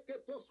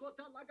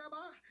 reketoskota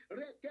lagaba,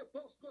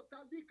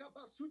 rekeposkota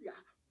likabasudia.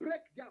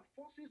 Break their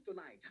forces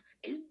tonight.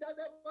 In the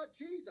name of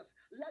Jesus,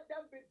 let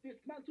them be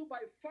dismantled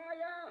by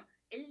fire.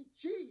 In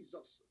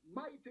Jesus'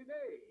 mighty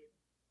name,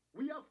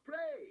 we have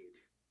prayed.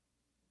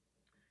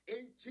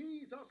 In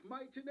Jesus'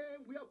 mighty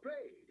name, we have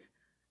prayed.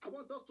 I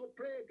want us to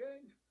pray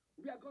again.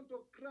 We are going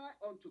to cry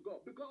unto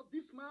God because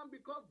demons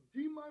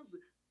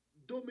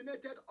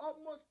dominated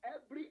almost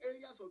every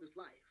areas of his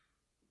life.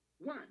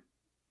 One,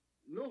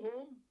 no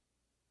home.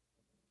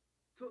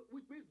 So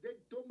which means they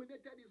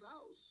dominated his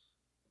house.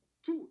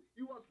 Two,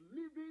 he was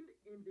living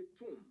in the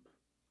tomb.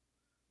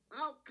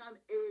 How can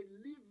a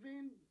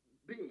living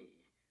being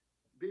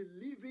be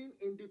living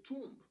in the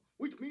tomb?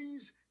 Which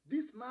means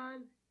this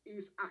man,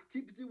 his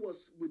activity was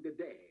with the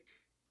dead.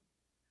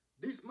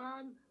 This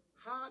man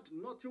had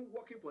nothing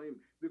working for him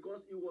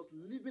because he was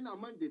living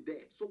among the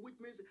dead. So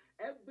which means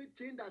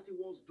everything that he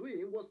was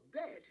doing was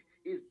dead.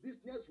 His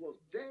business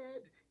was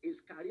dead. His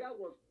career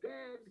was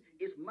dead.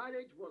 His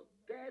marriage was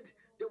dead.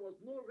 There was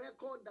no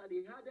record that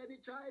he had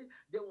any child.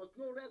 There was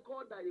no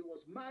record that he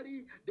was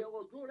married. There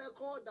was no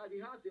record that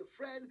he has a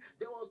friend.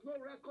 There was no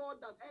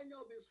record that any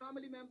of his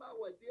family members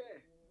were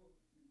there.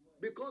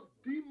 Because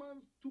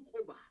demons took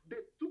over.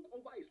 They took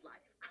over his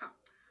life.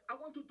 I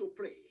want you to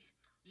pray.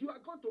 You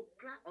are going to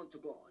cry unto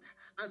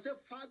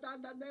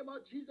Father, in the name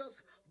of Jesus,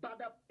 by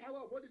the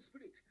power of Holy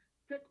Spirit,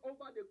 take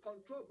over the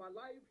control of my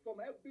life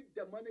from every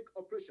demonic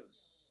operations.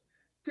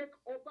 Take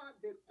over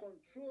the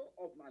control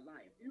of my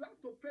life. You have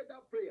to pray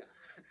that prayer.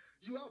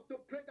 You have to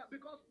pray that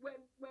because when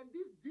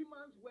these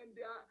demons, when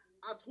they are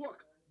at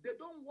work, they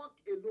don't work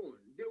alone.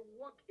 They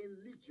work in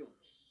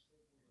legions.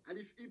 And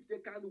if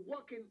they can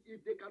work in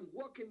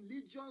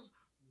legions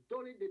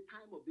during the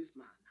time of this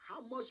man,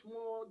 how much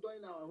more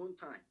during our own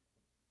time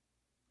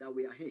that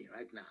we are here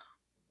right now?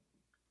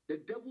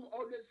 The devil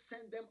always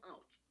send them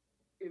out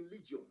in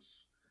legions.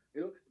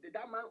 You know,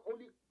 that man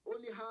only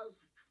has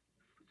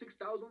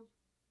 6,000.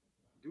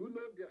 Do you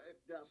know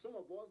there are some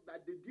of us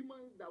that the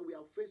demons that we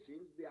are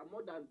facing, they are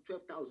more than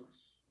 12,000.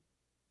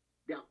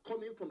 They are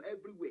coming from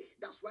everywhere.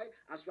 That's why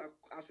as we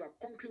are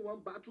conquering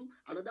one battle,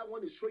 another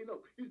one is showing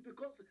up. It's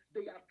because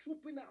they are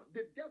trooping out.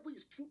 The devil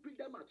is trooping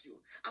them at you.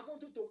 I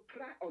want you to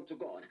cry unto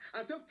God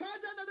and say,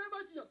 Father, in the name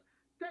of Jesus,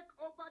 take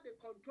over the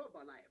control of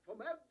my life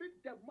from every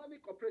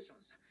demonic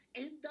operations.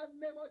 In the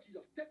name of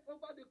Jesus, take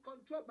over the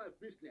control of my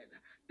business.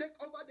 Take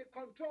over the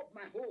control of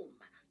my home.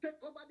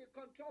 Take over the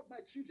control of my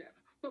children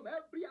from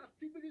every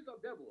activities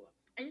of devil.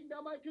 In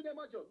the mighty name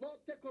of Jesus, Lord,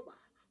 take over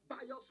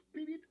by your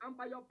spirit and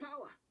by your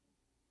power.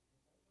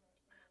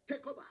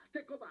 Take over,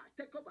 take over,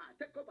 take over,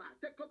 take over,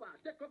 take over,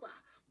 take over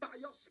by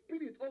your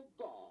spirit, oh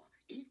God.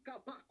 Take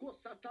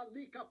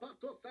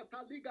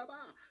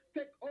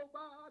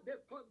over the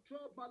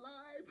control of my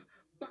life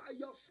by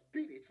your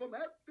spirit from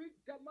every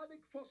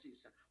demonic forces,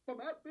 from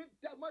every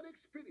demonic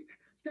spirit.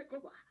 Take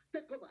over,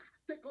 take over,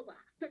 take over,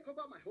 take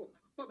over my home,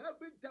 from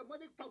every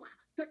demonic power.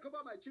 Take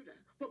over my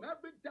children, from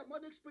every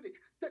demonic spirit.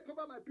 Take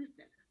over my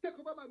business, take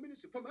over my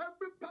ministry, from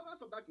every powers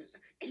of darkness.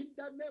 In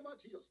the name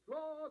of Jesus,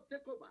 Lord,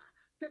 take over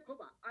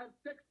and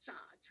take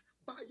charge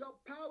by your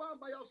power and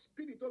by your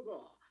spirit, oh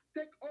God.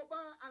 Take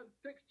over and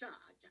take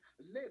charge.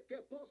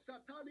 Lekepo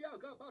satalia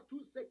gabatu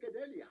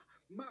sekedelia.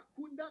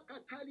 Makunda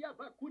katalia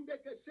bakunde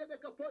kesebe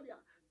kapolia.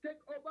 Take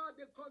over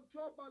the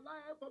control of my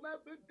life from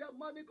every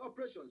demonic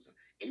operations.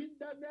 In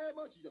the name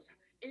of Jesus.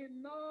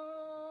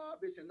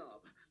 Enough is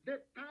enough. The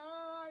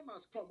time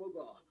has come, oh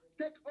God.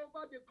 Take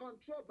over the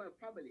control of my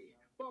family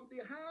from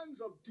the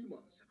hands of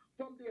demons,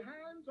 from the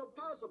hands of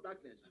powers of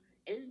darkness.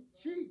 In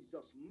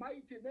Jesus'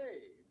 mighty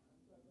name,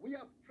 we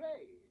have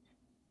prayed.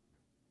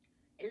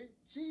 In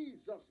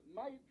Jesus'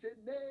 mighty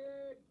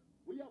name,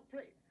 we have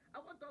prayed.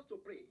 I want us to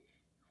pray.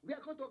 We are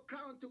going to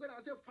crown together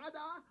and say,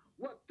 Father,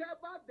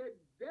 whatever the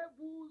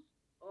devils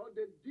or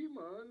the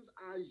demons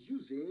are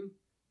using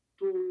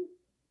to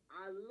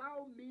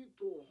allow me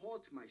to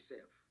hurt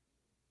myself.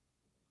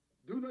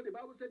 Do you know the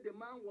Bible said the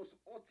man was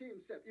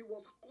hurting himself? He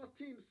was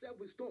hurting himself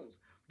with stones.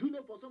 Do you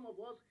know for some of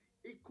us,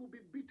 it could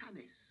be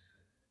bitterness.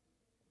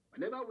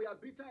 Whenever we are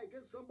bitter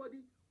against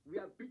somebody,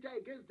 we are bitter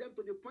against them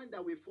to the point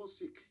that we fall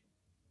sick.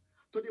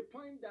 To the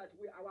point that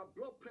our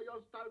blood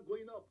pressure starts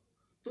going up.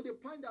 To the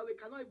point that we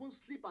cannot even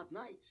sleep at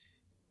night.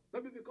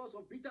 Maybe because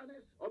of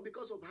bitterness, or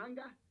because of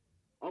anger,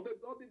 or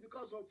maybe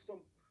because of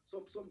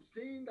some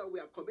sin that we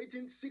are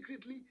committing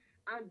secretly.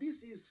 And this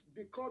is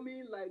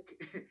becoming like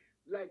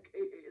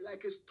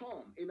like a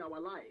storm in our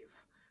life.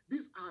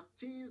 These are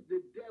things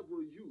the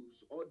devil use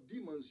or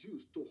demons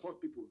use to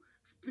hurt people.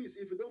 Please,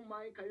 if you don't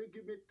mind, can you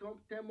give me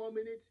 10 more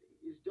minutes?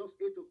 It's just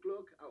 8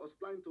 o'clock. I was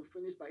planning to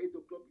finish by 8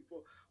 o'clock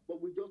before,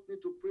 but we just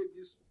need to pray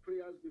these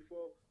prayers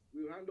before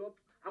we round up.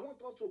 I want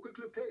us to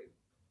quickly pray.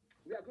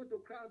 We are going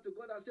to cry out to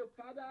God and say,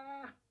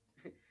 Father,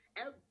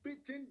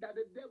 everything that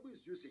the devil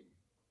is using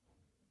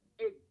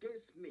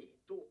against me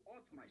to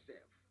hurt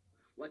myself,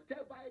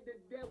 whatever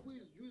the devil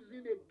is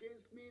using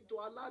against me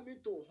to allow me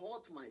to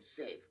hurt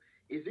myself,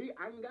 is it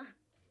anger?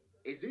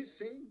 Is it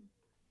sin?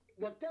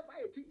 Whatever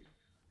it is.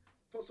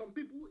 For some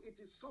people, it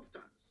is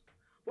substance.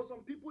 For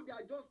some people, they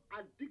are just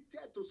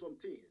addicted to some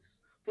things.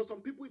 For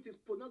some people, it is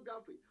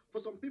pornography. For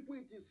some people,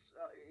 it is,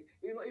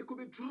 it could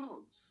be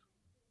drugs.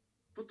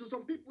 For to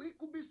some people, it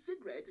could be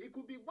cigarette. It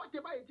could be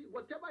whatever it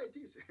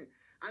is.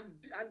 and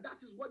that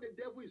is what the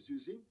devil is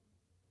using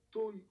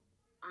to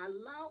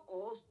allow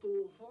us to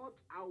hurt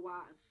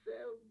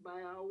ourselves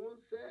by our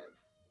own self.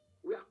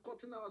 We are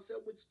cutting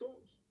ourselves with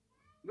stones.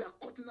 We are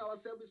cutting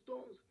ourselves with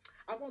stones.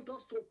 I want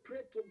us to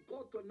pray to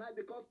God tonight,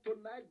 because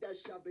tonight there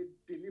shall be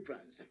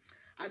deliverance.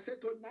 I said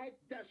tonight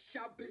there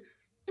shall be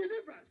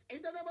deliverance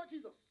in the name of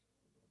Jesus.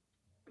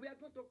 We are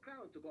going to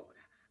cry unto God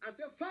and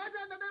say, Father,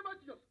 in the name of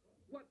Jesus,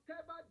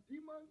 whatever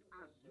demons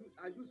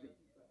are using,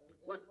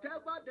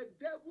 whatever the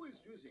devil is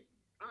using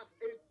as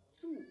a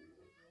tool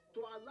to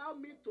allow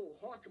me to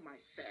hurt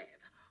myself,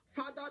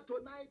 Father,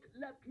 tonight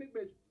let me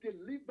be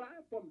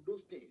delivered from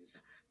those things.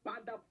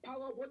 By the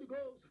power of Holy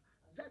Ghost,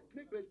 let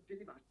me be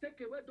delivered. Take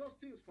away those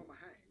things from my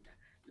hand.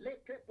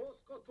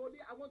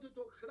 I want you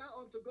to cry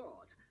unto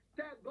God.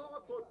 Tell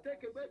God to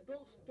take away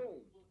those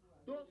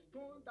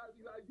stones that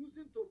you are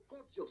using to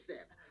cut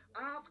yourself.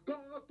 Ask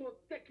God to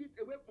take it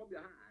away from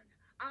your hand.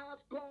 Ask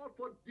God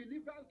for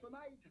deliverance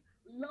tonight.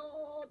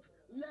 Lord,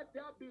 let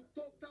there be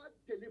total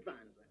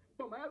deliverance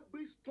from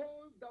every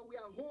stone that we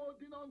are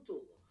holding on to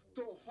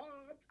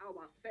hurt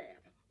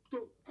ourselves,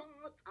 to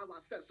cut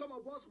ourselves. Some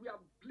of us, we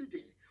are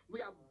bleeding. We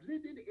are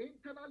bleeding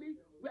internally.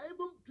 We are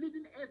even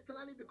bleeding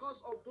externally because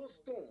of those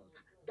stones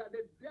that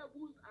the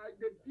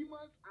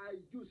demons are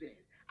using.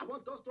 I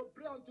want us to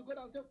pray unto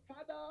God and say,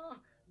 Father,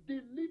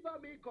 deliver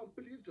me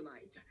completely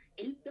tonight.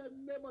 In the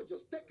name of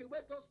Jesus, take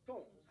away those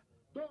stones.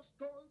 Those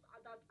stones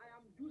that I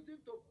am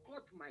using to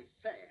cut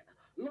myself.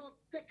 Lord,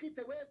 take it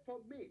away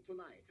from me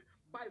tonight.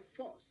 By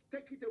force,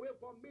 take it away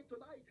from me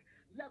tonight.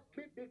 Let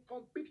me be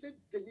completely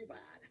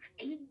delivered.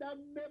 In the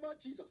name of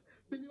Jesus,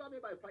 deliver me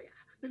by fire.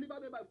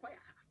 Deliver me by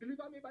fire.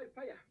 Deliver me by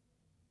fire.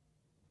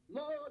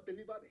 Lord,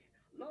 deliver me.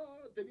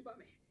 Lord, deliver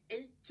me.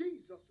 In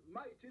Jesus'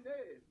 mighty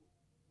name,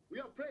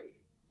 we are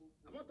praying.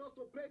 I want us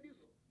to pray this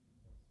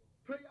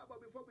prayer, but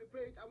before we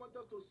pray it, I want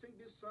us to sing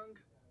this song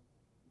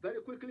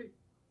very quickly.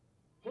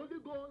 Holy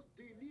Ghost,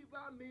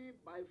 deliver me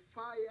by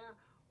fire.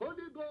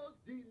 Holy Ghost,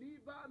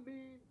 deliver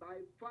me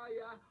by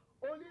fire.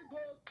 Holy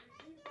Ghost,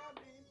 deliver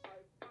me by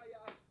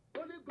fire.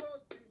 Holy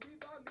Ghost,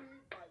 deliver me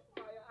by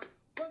fire.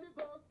 Holy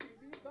Ghost,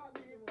 deliver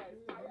me by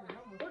fire.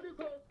 Holy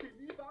Ghost,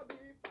 deliver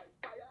me by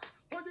fire.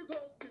 Holy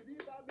Ghost,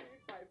 deliver me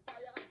by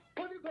fire.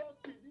 Holy Ghost,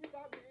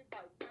 deliver me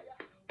by fire.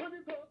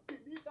 Holy Ghost,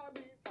 deliver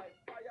me by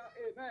fire.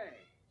 Amen.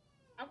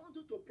 I want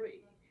you to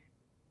pray.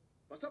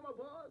 For some of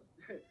us,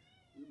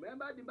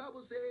 remember the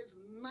Bible says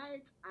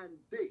night and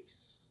days.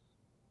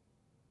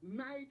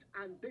 Night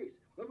and days.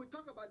 When we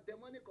talk about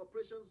demonic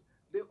operations,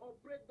 they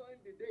operate during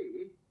the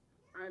day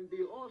and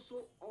they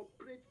also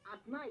operate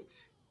at night.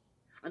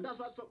 And that's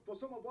why for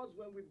some of us,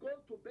 when we go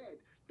to bed,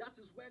 that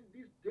is when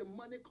these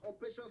demonic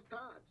operations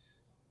start.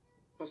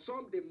 For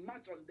some, they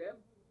march on them.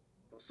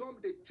 For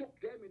some, they choke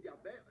them in their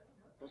bed.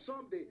 For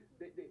some, they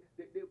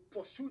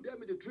pursue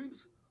them in the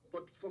dreams.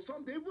 But for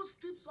some, they even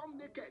strip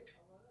some naked.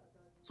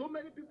 So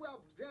many people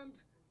have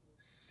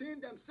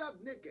seen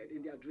themselves naked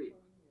in their dream.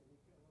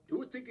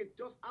 Do you think it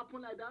just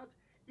happened like that?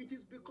 It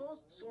is because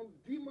some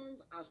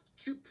demons have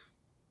stripped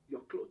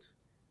your clothes.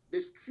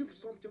 They stripped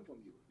something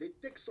from you. They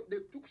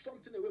took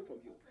something away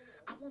from you.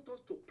 I want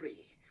us to pray.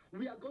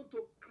 We are going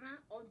to cry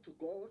unto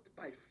God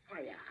by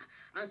fire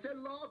and say,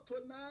 Lord,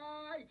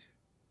 tonight,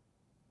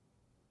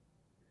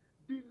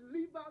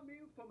 deliver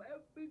me from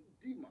every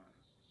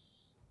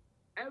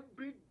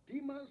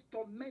demon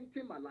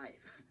tormenting my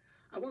life.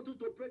 I want you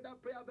to pray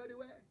that prayer very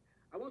well.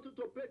 I want you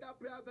to pray that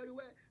prayer very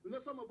well. You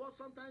know, some of us,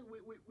 sometimes we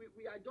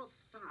are just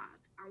sad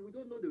and we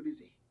don't know the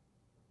reason.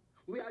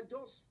 We are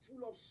just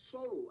full of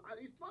sorrow.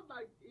 And it's not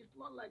like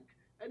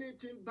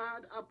anything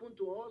bad happened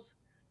to us.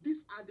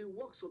 These are the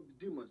works of the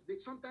demons.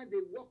 Sometimes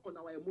they work on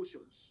our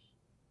emotions.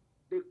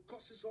 They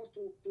causes us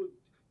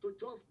to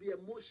just be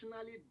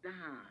emotionally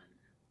down.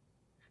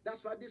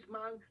 That's why this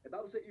man, the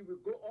Bible says, he will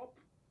go up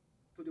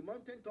to the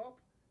mountaintop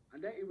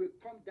and then he will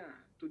come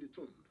down to the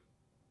tomb.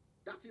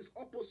 That is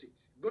opposite.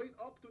 Going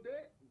up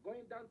today,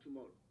 going down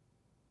tomorrow.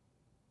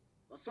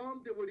 For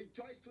some, they will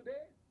rejoice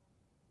today,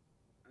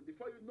 and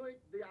before you know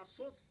it, they are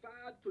so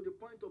sad to the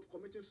point of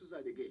committing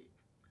suicide again.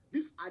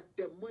 These are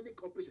demonic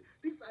operations.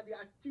 These are the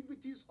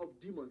activities of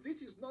demons. This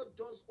is not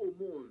just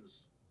hormones.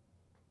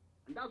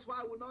 And that's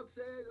why I will not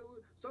say,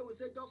 so we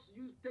say just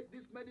take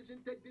this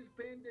medicine, take this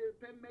pain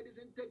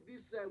medicine, take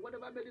this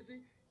whatever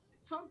medicine.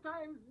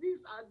 Sometimes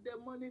these are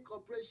demonic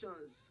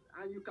operations,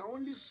 and you can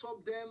only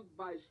solve them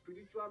by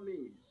spiritual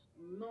means,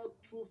 not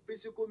through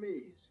physical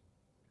means.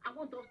 I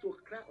want us to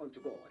cry unto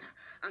God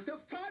and say,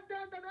 Father,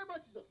 in the name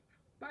of Jesus,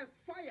 by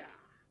fire,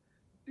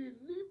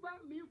 deliver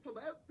me from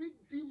every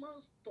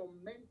demon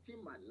tormenting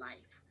my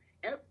life.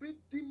 Every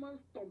demon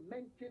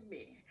tormenting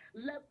me.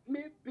 Let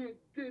me be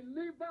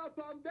delivered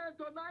from them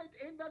tonight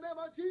in the name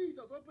of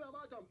Jesus. Open your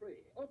mouth and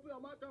pray. Open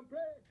your mouth and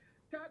pray.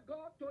 Tell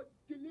God to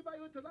deliver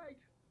you tonight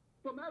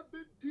from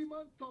every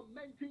demon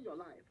tormenting your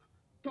life,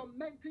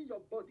 tormenting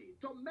your body,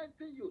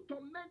 tormenting you,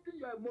 tormenting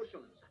your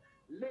emotions.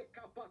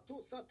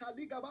 Lekapato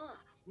sataligaba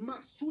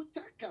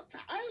masuta kata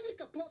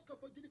ailika poska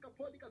fojilika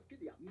polika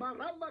skidia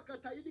maramba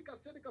kata ilika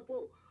sedika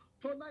po.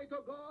 Tonight,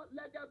 oh God,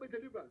 let there be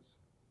deliverance.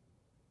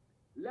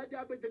 Let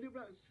there be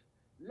deliverance.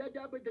 Let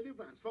there be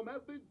deliverance from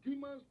every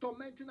demon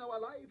tormenting our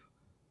life,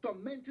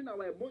 tormenting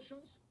our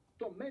emotions,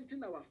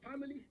 tormenting our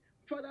family.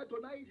 Father,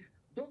 tonight,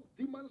 those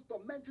demons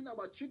tormenting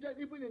our children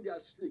even in their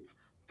sleep.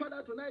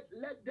 Father, tonight,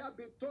 let there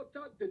be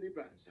total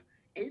deliverance.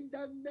 In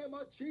the name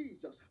of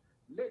Jesus.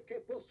 Let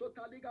there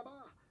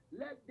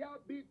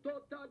be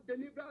total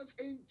deliverance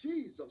in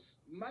Jesus'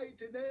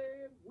 mighty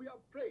name. We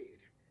have prayed.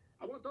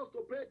 I want us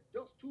to pray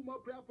just 2 more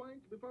prayer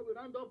points before we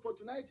round up for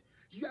tonight.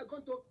 You are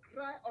going to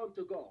cry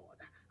unto God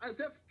and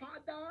say,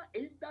 Father,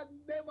 in the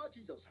name of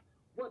Jesus,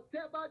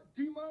 whatever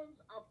demons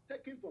have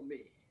taken from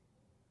me.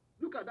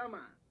 Look at that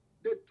man.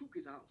 They took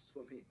his house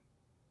from him.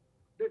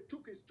 They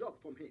took his job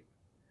from him.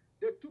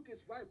 They took his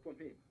wife from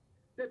him.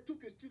 They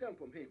took his children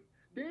from him.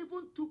 They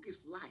even took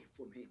his life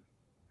from him.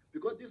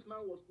 Because this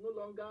man was no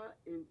longer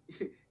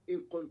in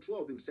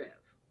control of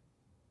himself.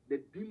 The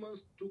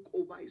demons took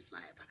over his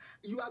life.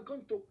 You are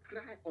going to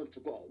cry unto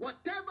God.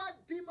 Whatever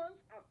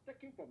demons have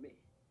taken from me.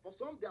 For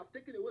some, they have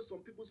taken away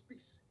some people's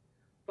peace.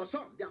 For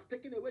some, they have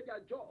taken away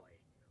their joy.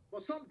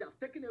 For some, they have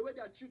taken away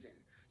their children.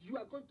 You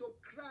are going to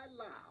cry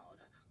loud.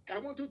 I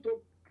want you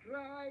to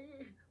cry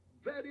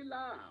very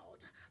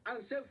loud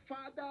and say,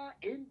 Father,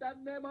 in the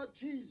name of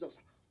Jesus,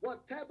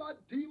 whatever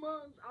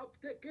demons have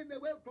taken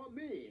away from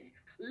me,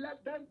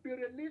 let them be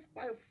released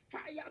by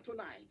fire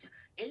tonight.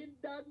 In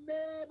the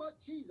name of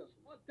Jesus,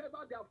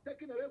 whatever they have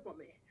taken away from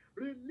me,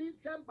 release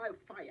them by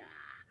fire.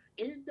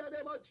 In the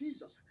name of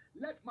Jesus,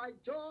 let my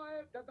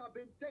joy that have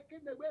been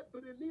taken away be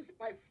released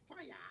by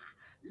fire.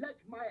 Let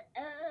my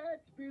head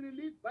be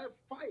released by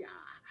fire.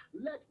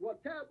 Let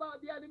whatever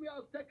the enemy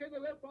has taken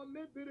away from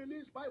me be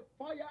released by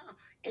fire.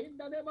 In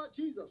the name of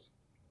Jesus.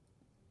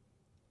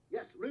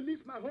 Yes,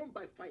 release my home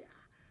by fire.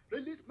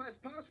 Release my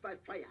spouse by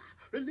fire.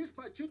 Release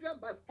my children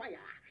by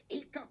fire.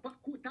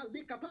 Ikapakuta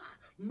likapa,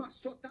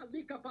 masota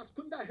likapa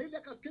skunda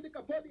heleka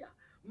skidika podia.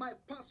 My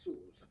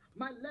parcels,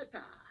 my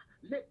letter,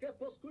 leke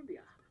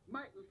poskundia,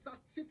 my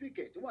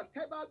certificate,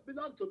 whatever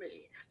belongs to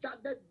me,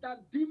 that the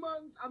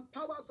demons and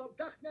powers of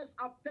darkness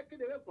have taken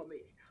away from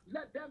me,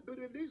 let them be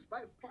released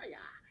by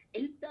fire.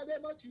 In the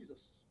name of Jesus.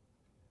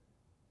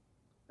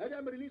 Let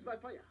them be released by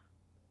fire.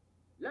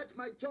 Let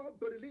my job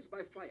be released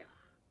by fire.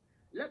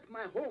 Let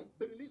my home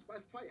be released by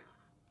fire.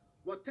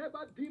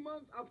 Whatever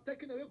demons have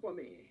taken away from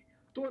me,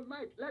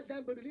 tonight, let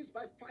them be released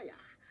by fire.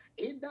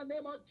 In the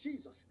name of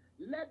Jesus,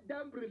 let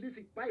them release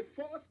it by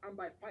force and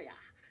by fire.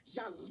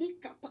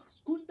 Yalikapa,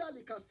 skunda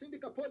lika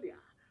sindika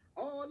podia.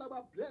 All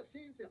our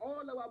blessings,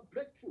 all our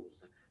breakthroughs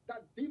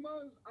that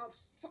demons have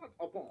sought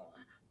upon,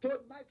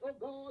 tonight, oh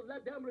God,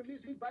 let them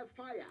release it by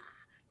fire.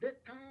 The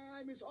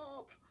time is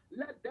up.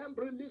 Let them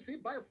release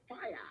it by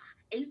fire.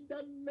 In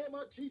the name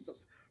of Jesus,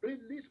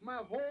 release my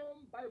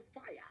home by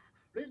fire.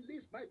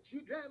 Release my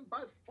children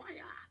by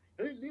fire.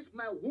 Release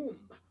my womb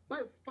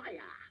by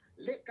fire.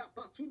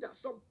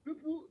 Some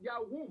people, their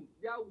womb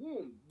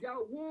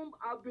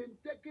have been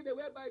taken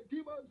away by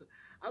demons.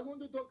 I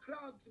want you to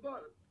cry to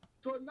God.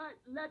 Tonight,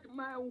 let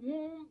my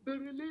womb be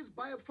released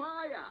by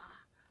fire.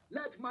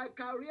 Let my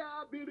career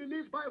be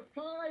released by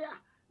fire.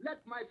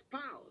 Let my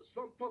spouse,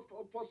 for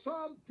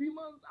some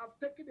demons have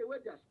taken away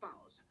their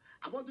spouse.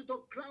 I want you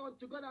to cry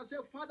unto God and say,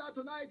 Father,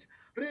 tonight,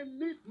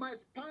 release my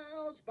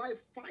spouse by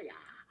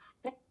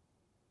fire.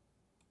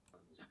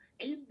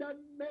 In the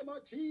name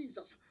of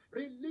Jesus,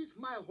 release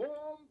my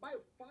home by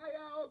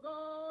fire, oh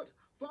God,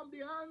 from the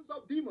hands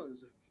of demons.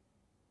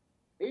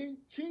 In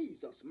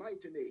Jesus'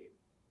 mighty name,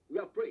 we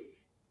are praying.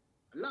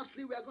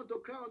 Lastly, we are going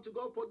to cry unto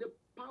God for the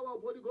power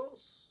of Holy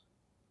Ghost,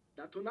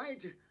 that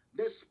tonight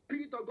the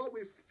Spirit of God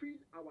will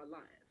fill our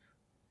life.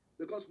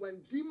 Because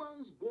when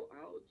demons go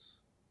out,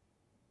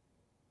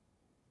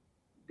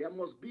 there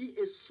must be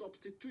a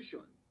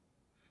substitution.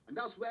 And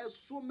that's why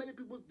so many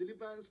people's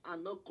deliverance are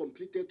not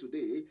completed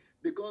today,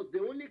 because they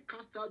only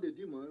cast out the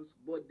demons,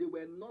 but they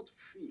were not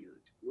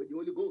filled with the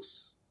Holy Ghost.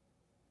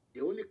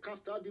 They only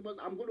cast out demons.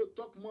 I'm going to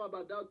talk more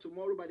about that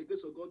tomorrow by the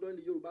grace of God during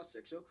the Yoruba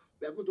section.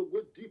 We are going to go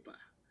deeper.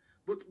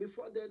 But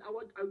before then, I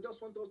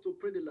just want us to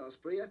pray the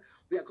last prayer.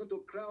 We are going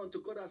to cry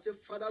unto God and say,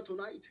 Father,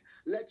 tonight,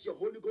 let your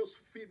Holy Ghost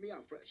fill me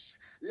afresh.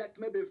 Let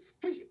me be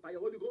filled by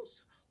your Holy Ghost.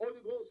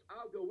 Holy Ghost,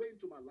 have your way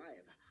into my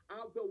life.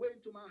 Have your way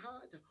into my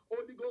heart.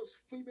 Holy Ghost,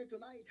 fill me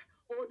tonight.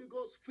 Holy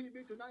Ghost, fill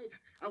me tonight.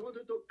 I want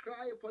you to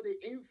cry for the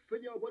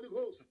infilling of Holy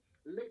Ghost.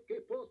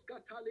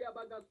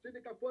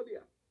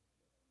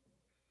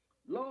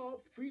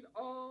 Lord, fill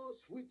us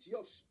with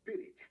your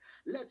spirit.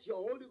 Let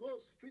your Holy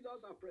Ghost fill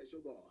us afresh, O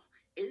God.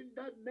 In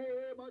the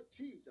name of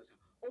Jesus,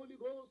 Holy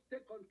Ghost,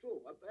 take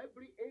control of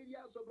every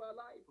areas of our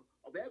life,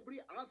 of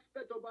every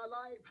aspect of our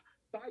life,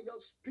 by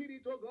your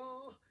spirit, O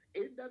God.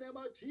 In the name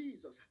of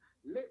Jesus.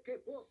 Holy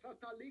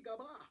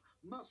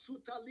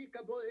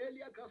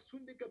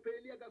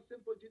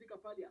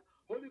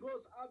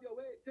Ghost, have your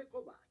way. Take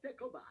over,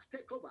 take over,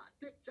 take over,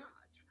 take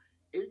charge.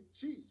 In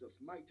Jesus'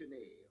 mighty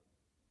name,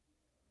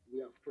 we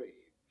have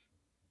prayed.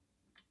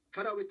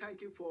 Father, we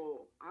thank you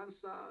for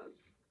answers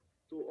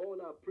to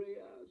all our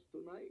prayers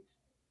tonight.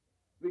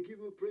 We give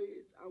you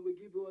praise and we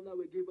give you honor,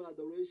 we give you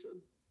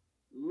adoration.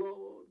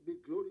 Lord, be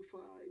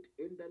glorified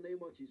in the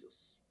name of Jesus.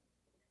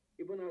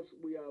 Even as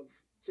we have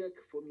checked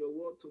from your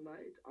word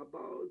tonight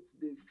about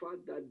the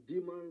fact that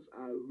demons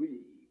are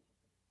real.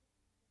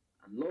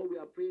 And Lord, we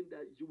are praying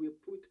that you will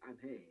put an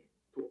end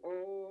to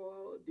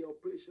all the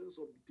operations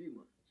of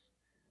demons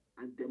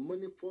and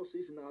demonic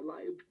forces in our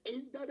life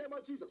in the name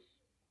of Jesus.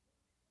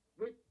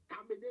 We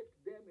terminate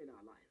them in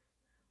our life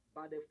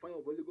by the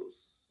fire of Holy Ghost.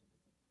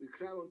 We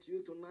cry unto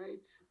you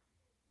tonight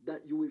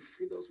that you will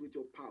fill us with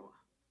your power.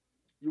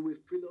 You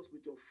will fill us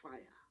with your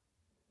fire.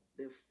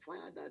 The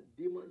fire that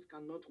demons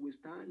cannot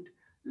withstand,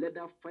 let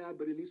that fire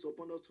be released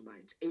upon us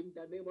tonight. In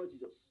the name of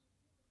Jesus.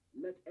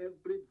 Let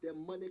every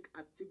demonic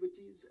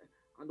activities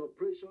and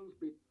operations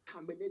be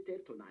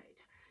terminated tonight.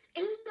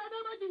 In the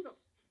name of Jesus.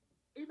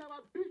 In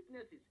our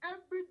businesses,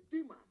 every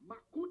demon,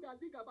 Makuda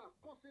Ligaba,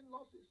 causing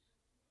losses.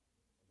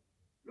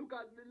 Look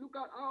at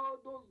how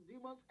those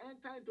demons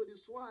enter into the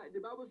swine. The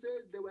Bible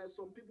says there were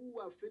some people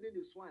who were feeding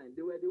the swine.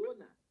 They were the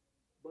owner.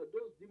 But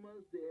those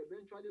demons, they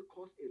eventually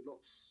caused a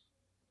loss.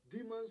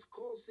 Demons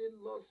causing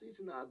losses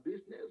in our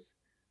business,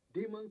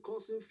 demon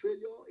causing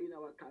failure in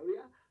our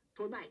career,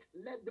 tonight,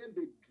 let them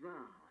be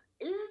drowned.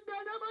 In the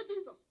name of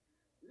Jesus,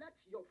 let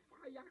your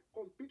fire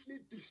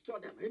completely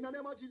destroy them. In the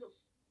name of Jesus.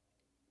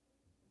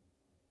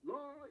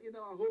 Lord, in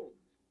our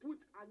homes, put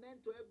an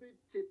end to every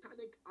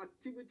satanic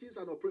activities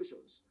and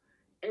operations.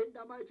 In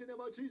the mighty name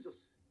of Jesus.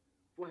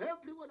 For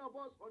every one of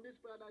us on this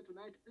prayer night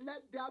tonight,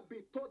 let there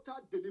be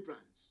total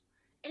deliverance.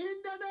 In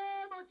the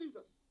name of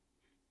Jesus.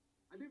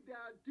 And if there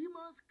are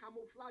demons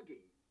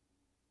camouflaging,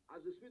 as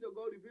the Spirit of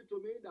God revealed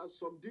to me that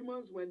some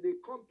demons, when they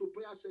come to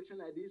prayer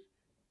section like this,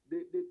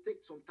 they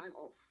take some time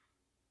off,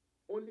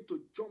 only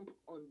to jump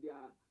on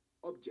their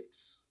objects,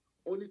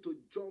 only to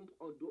jump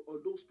on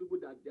those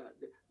people that they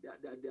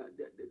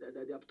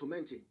are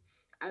tormenting.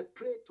 I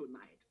pray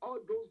tonight, all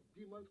those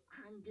demons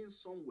hanging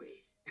somewhere,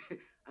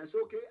 and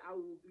so okay, I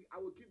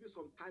will give you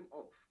some time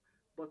off.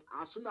 But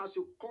as soon as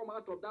you come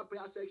out of that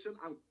prayer section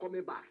and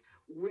coming back,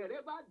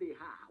 wherever they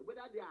are,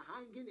 whether they are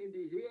hanging in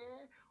the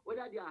air,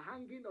 whether they are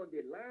hanging on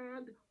the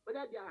land,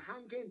 whether they are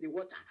hanging in the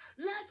water,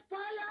 let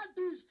fire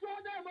destroy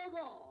them, oh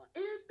God,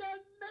 in the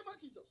name of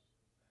Jesus.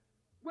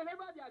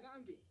 Wherever they are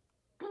hanging,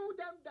 pull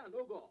them down,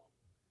 oh God,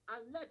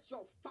 and let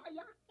your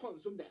fire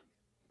consume them.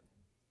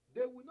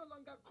 They will no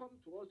longer come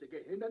to us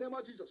again, in the name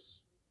of Jesus.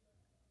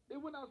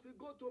 Even as we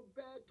go to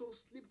bed to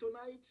sleep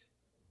tonight,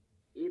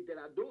 if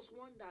there are those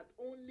ones that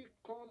only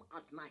come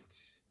at night,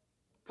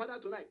 Father,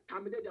 tonight,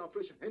 terminate the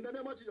operation. In the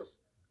name of Jesus,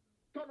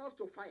 turn us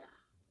to fire.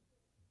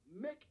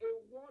 Make a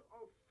wall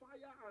of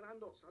fire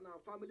around us and our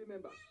family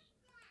members.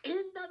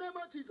 In the name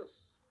of Jesus.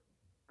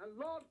 And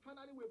Lord,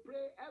 finally, we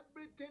pray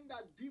everything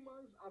that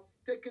demons have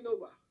taken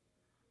over,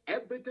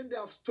 everything they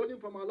have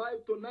stolen from our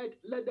life tonight,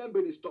 let them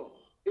be restored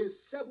in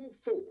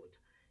sevenfold.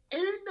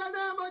 In the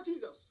name of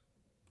Jesus,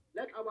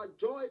 let our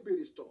joy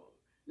be restored.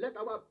 Let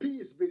our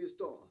peace be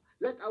restored.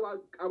 Let our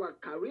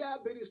career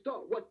be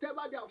restored.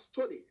 Whatever they have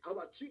stolen,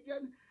 our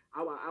children,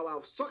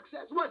 our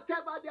success,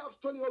 whatever they have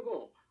stolen, oh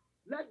God,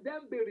 let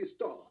them be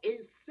restored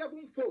in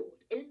sevenfold.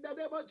 In the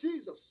name of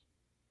Jesus.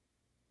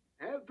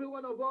 Every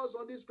one of us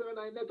on this prayer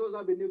line, let us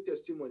have a new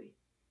testimony.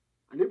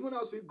 And even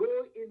as we go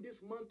in this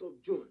month of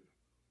June,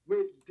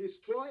 we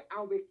destroy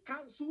and we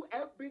cancel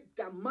every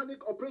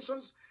demonic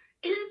operations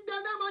in the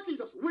name of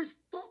Jesus. We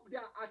stop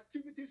their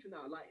activities in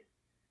our life.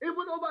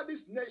 Even over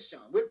this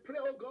nation, we pray,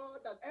 oh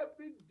God, that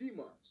every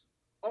demon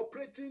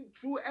operating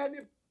through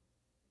any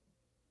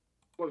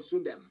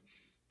consume them.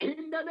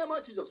 In the name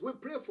of Jesus, we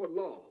pray for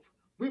love.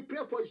 We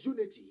pray for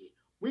unity.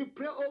 We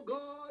pray, oh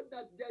God,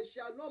 that there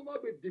shall no more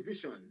be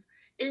division.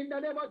 In the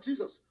name of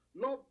Jesus,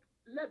 Lord,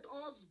 let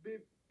us be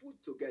put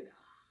together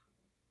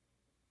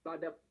by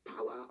the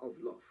power of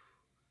love.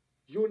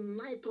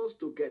 Unite us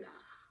together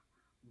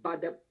by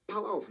the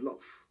power of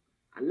love.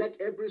 And let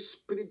every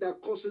spirit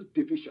that causes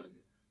division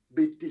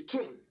be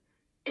dethroned.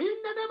 In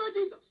the name of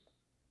Jesus,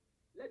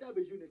 let there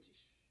be unity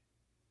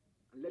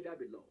and let there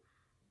be love.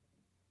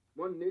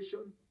 One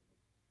nation,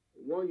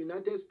 one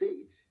United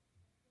States,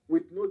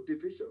 with no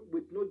division,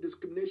 with no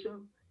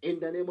discrimination, in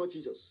the name of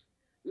Jesus.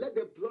 Let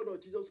the blood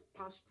of Jesus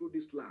pass through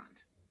this land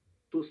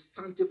to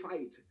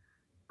sanctify it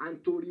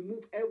and to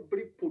remove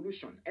every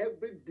pollution,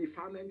 every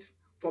defilement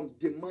from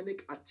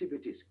demonic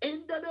activities.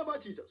 In the name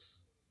of Jesus.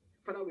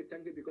 Father, we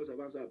thank you because of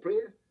answer our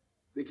prayer.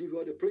 We give you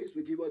all the praise,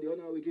 we give you all the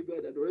honor, we give you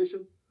all the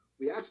adoration.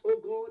 We ask,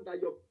 oh God,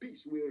 that your peace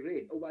will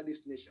reign over this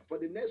nation. For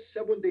the next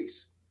 7 days,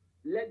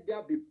 let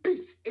there be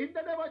peace in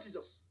the name of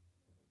Jesus.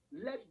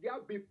 Let there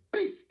be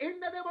peace in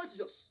the name of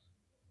Jesus.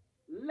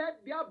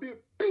 Let there be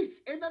peace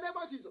in the name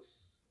of Jesus.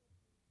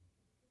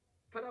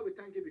 Father, we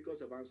thank you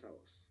because of answer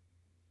us.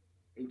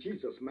 In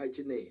Jesus'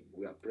 mighty name,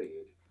 we are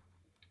prayed.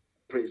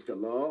 Praise the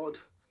Lord.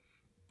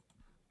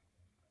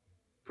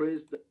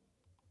 Praise the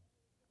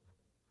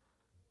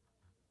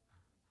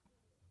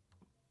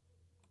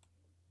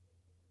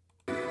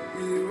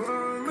You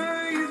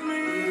amaze me.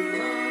 You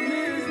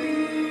amaze me.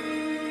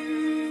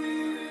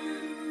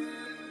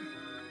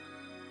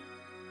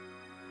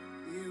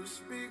 You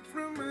speak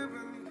from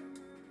heaven.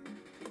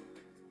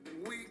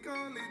 We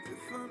call it the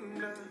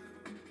thunder.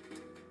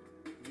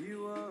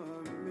 You are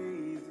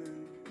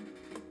amazing.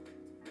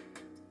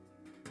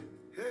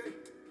 Hey,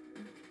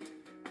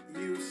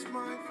 you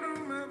smile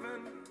from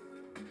heaven.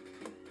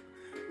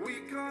 We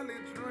call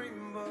it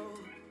rainbow.